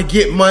 I want to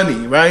get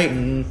money, right?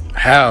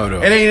 How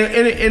though? It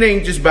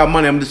ain't just about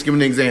money. I'm just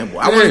giving an example.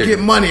 I want to get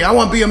money. I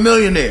want to be a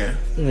millionaire.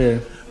 Yeah.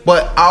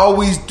 But I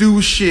always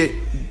do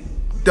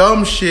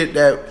dumb shit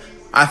that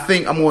I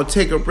think I'm going to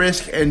take a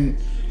risk and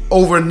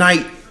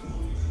overnight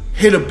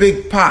hit a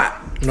big pot.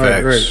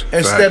 Right, right.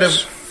 Instead of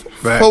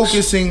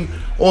focusing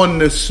on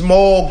the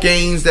small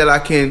gains that I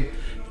can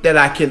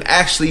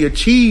actually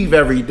achieve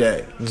every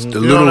day. The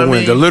little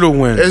wins. The little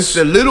wins. It's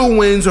the little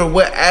wins are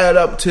what add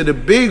up to the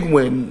big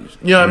wins.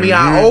 You know what I mean?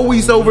 I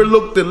always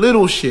overlook the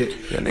little shit.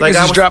 Yeah, like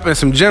I was dropping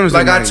some gems.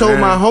 Like tonight, I told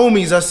my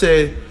homies, I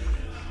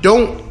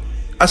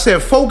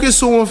said,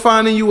 focus on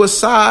finding you a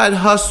side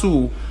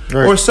hustle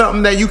or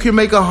something that you can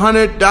make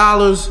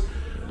 $100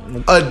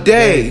 a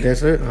day.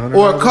 That's it.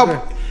 Or a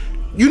couple.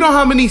 You know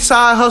how many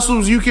side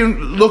hustles you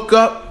can look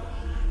up?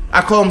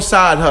 I call them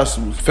side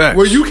hustles. Facts.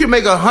 Where you can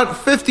make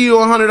 $50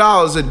 or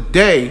 $100 a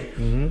day,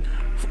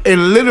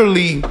 and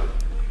literally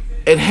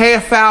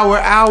at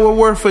hour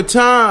worth of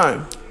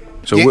time.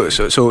 So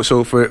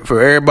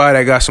for everybody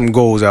that got some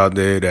goals out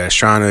there that's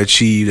trying to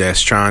achieve,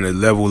 that's trying to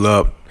level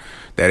up,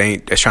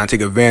 that's trying to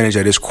take advantage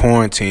of this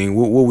quarantine,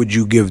 what would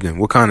you give them?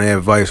 What kind of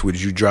advice would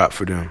you drop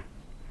for them?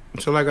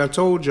 So like I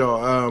told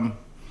y'all,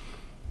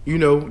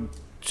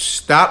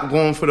 stop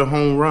going for the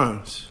home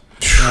runs.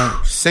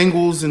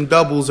 Singles and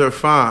doubles are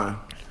fine.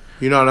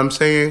 You know what I'm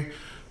saying?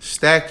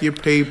 Stack your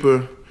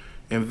paper,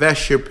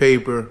 invest your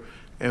paper,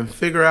 and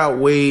figure out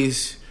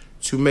ways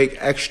to make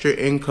extra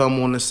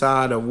income on the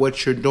side of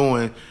what you're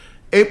doing.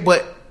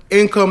 But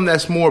income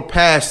that's more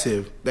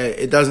passive,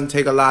 that it doesn't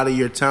take a lot of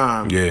your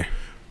time. Yeah.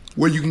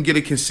 Where you can get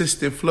a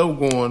consistent flow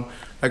going.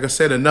 Like I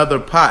said, another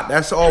pot.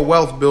 That's all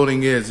wealth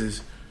building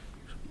is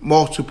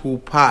multiple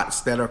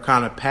pots that are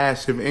kind of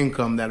passive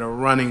income that are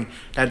running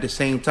at the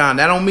same time.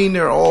 That don't mean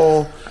they're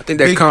all I think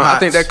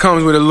that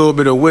comes with a little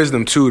bit of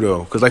wisdom too,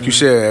 though, because like you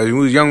said, as we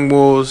was young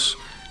boys,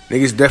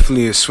 niggas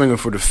definitely is swinging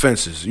for the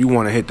fences. You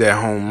want to hit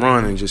that home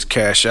run and just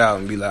cash out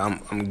and be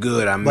like, I'm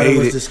good. I made it. But it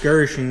was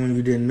discouraging when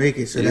you didn't make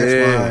it, so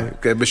that's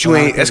why. But you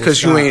ain't. That's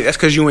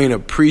because you ain't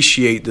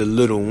appreciate the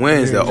little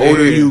wins. The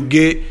older you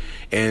get,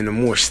 and the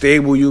more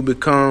stable you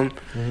become,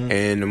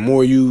 and the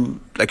more you,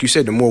 like you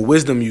said, the more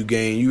wisdom you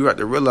gain, you have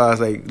to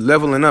realize, like,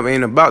 leveling up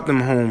ain't about them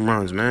home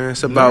runs, man.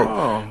 It's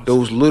about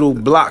those little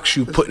blocks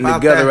you putting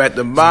together at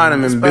the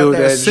bottom and build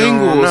that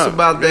single. It's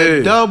about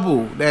that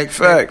double,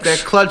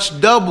 that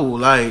clutch double,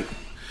 like.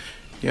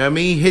 You know what I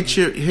mean? Hit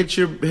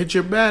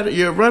your batter,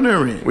 your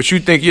runner in. What you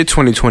think your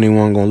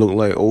 2021 gonna look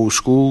like? Old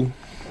school?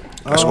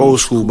 That's old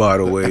school, by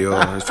the way,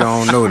 y'all. If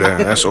y'all don't know that,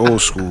 that's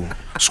old school.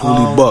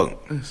 Schoolie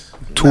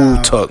Buck, tool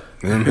tuck.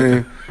 You know what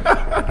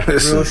I mean?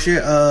 Real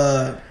shit.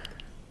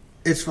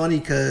 It's funny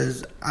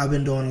because I've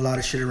been doing a lot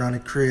of shit around the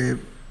crib.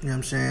 You know what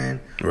I'm saying?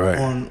 Right.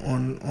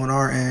 On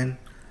our end,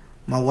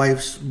 my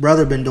wife's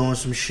brother been doing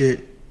some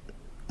shit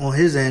on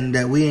his end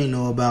that we ain't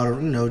know about,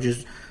 or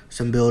just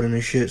some building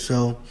and shit.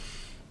 So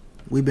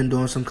we've been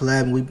doing some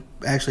collab, and we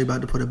actually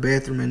about to put a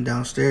bathroom in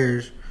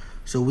downstairs.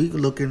 So we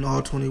looking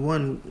all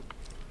 21.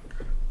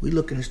 We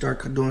looking to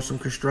start doing some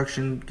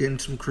construction, getting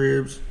some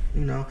cribs.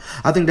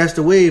 I think that's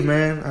the wave,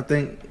 man. I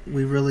think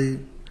we really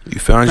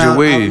found your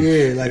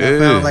wave.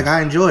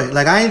 I enjoy it.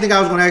 Like, I didn't think I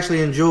was gonna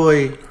actually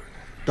enjoy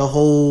the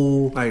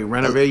whole like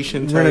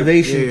renovation,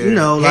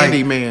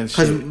 handyman shit.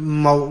 Because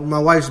my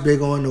wife's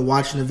big on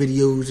watching the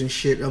videos and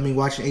shit. I mean,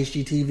 watching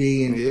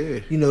HGTV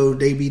and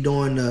they be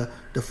doing the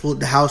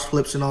house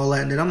flips and all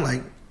that. And then I'm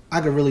like,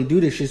 I could really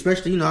do this shit.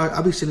 Especially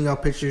I'll be sending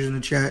out pictures in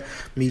the chat,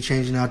 me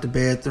changing out the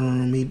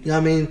bathroom, me. You know what I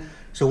mean?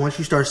 So once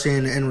you start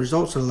seeing the end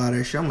results of a lot of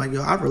this shit, I'm like,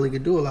 yo, I really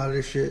could do a lot of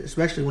this shit,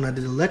 especially when I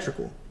did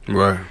electrical.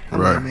 Right.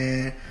 Like,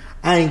 man,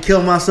 I ain't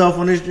kill myself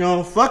on this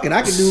joint. Fuck it,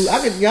 I could, you know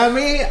what I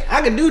mean?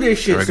 I could do this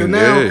shit. So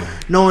now,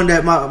 knowing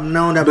that my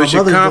brother's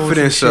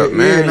doing some shit,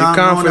 man.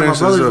 Knowing that my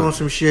brother's doing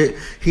some shit,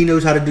 he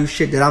knows how to do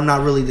shit that I'm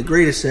not really the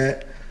greatest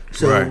at.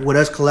 So with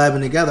us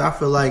collabing together, I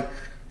feel like,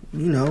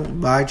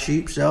 buy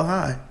cheap, sell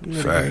high.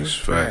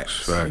 Facts. You know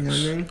what I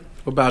mean?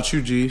 What about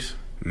you, G's?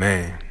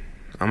 Man,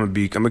 I'm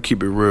gonna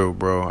keep it real,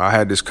 bro. I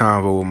had this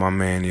convo with my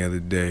man the other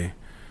day.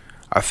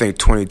 I think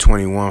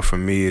 2021 for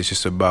me is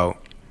just about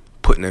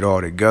putting it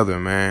all together,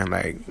 man.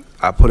 Like,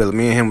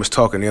 me and him was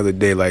talking the other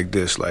day like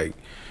this, like,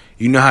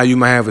 you know how you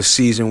might have a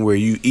season where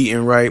you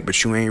eating right,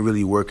 but you ain't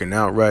really working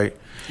out right?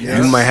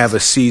 Yes. You might have a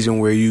season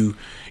where you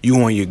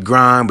on your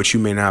grind, but you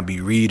may not be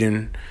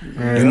reading.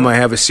 You might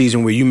have a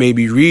season where you may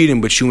be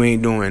reading, but you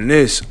ain't doing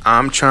this.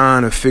 I'm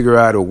trying to figure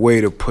out a way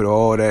to put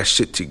all that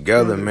shit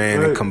together,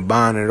 man, and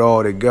combine it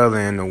all together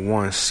into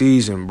one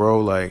season,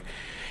 bro. Like,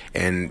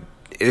 and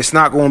it's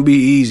not going to be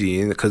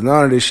easy, because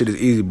none of this shit is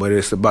easy, but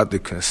it's about the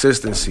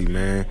consistency,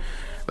 man.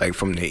 Like,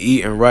 from the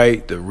eating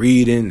right, the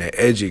reading, the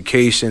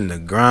education, the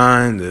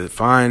grind, the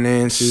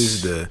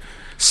finances, the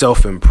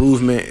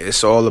self-improvement.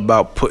 It's all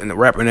about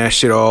wrapping that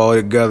shit all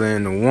together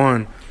into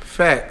one.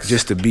 Facts.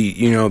 just to be,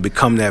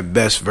 become that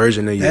best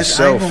version of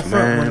yourself,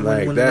 man.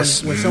 When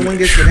someone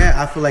gets to that,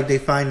 I feel like they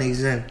find they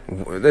zen.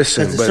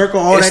 Listen, Because to but circle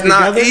all it's that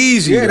not together,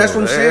 easy. Yeah, that's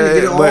what I'm saying. To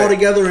get it but all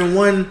together in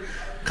one.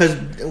 Because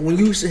when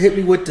you hit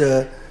me with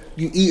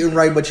you eating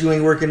right, but you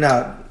ain't working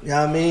out. You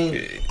know what I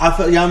mean? I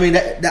felt. You know what I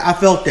mean? I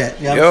felt that.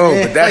 You know what I'm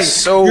saying? But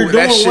that's you're doing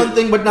that shit, one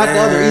thing, but not the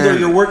other. man. Either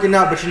you're working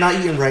out, but you're not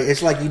eating right.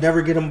 It's like you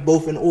never get them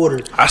both in order.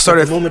 But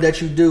the moment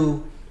that you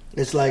do,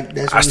 it's like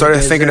that's. I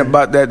started thinking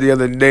about that the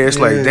other day. It's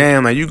like,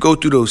 damn, like you go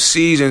through those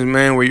seasons,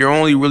 man, where you're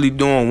only really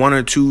doing one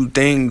or two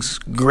things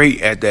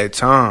great at that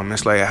time.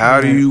 It's like,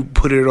 how do you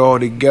put it all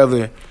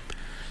together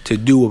to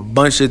do a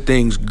bunch of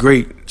things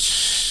great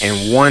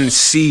in one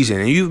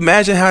season? And you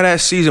imagine how that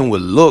season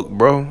would look,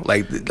 bro.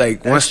 Like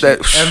once that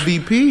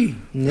MVP,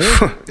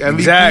 MVP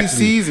exactly.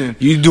 season,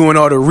 you doing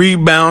all the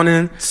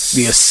rebounding,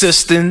 the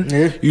assisting,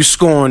 you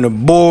scoring the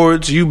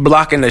boards, you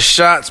blocking the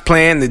shots,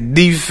 playing the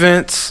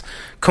defense.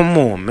 Come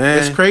on, man.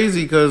 It's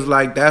crazy because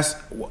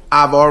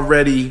I've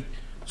already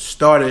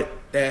started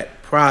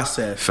that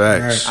process.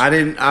 Facts. I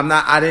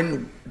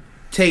didn't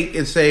take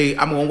and say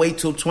I'm gonna wait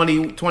till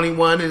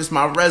 2021 is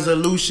my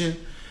resolution.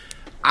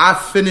 I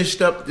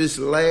finished up this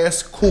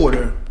last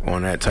quarter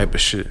on that type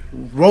of shit,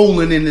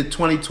 rolling into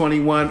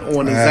 2021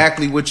 on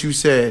exactly what you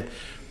said.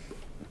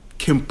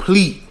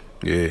 Complete.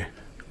 Yeah.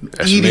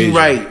 Eating major.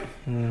 right.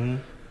 Mm-hmm.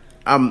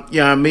 You know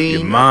what I mean?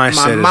 Your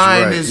mindset my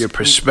mind is right. Your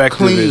perspective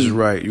clean. is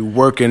right. You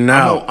working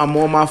out. I'm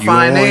on my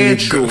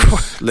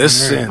financials.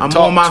 Listen, I'm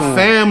on my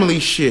family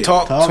shit.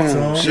 Talk to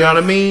him. You know what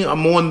I mean?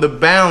 I'm on the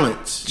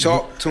balance.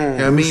 Talk to him. You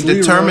know what I mean?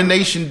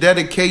 Determination,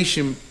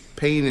 dedication,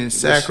 pain, and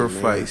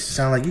sacrifice.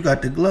 Sound like you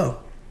got the glow.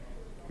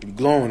 You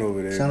glowing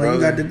over there. Sound like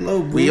you got the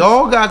glow, Bruce. We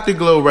all got the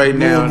glow right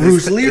now.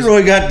 Bruce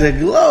Leroy got the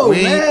glow,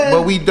 man.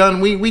 But we done.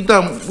 We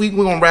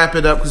gonna wrap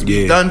it up because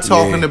we done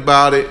talking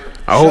about it.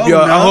 I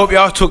hope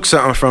y'all took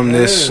something from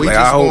this. We like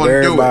just I hope gonna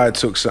everybody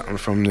took something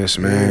from this,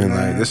 man. Yeah,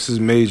 like this is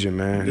major,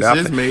 man.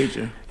 This is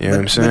major. You know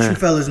what I'm saying? But you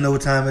fellas know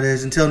what time it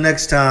is. Until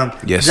next time,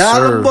 yes,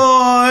 Dollar sir.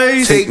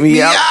 Boys, Take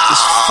me out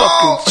this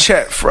fucking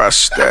chat before I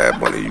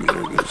stab one of you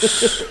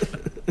niggas.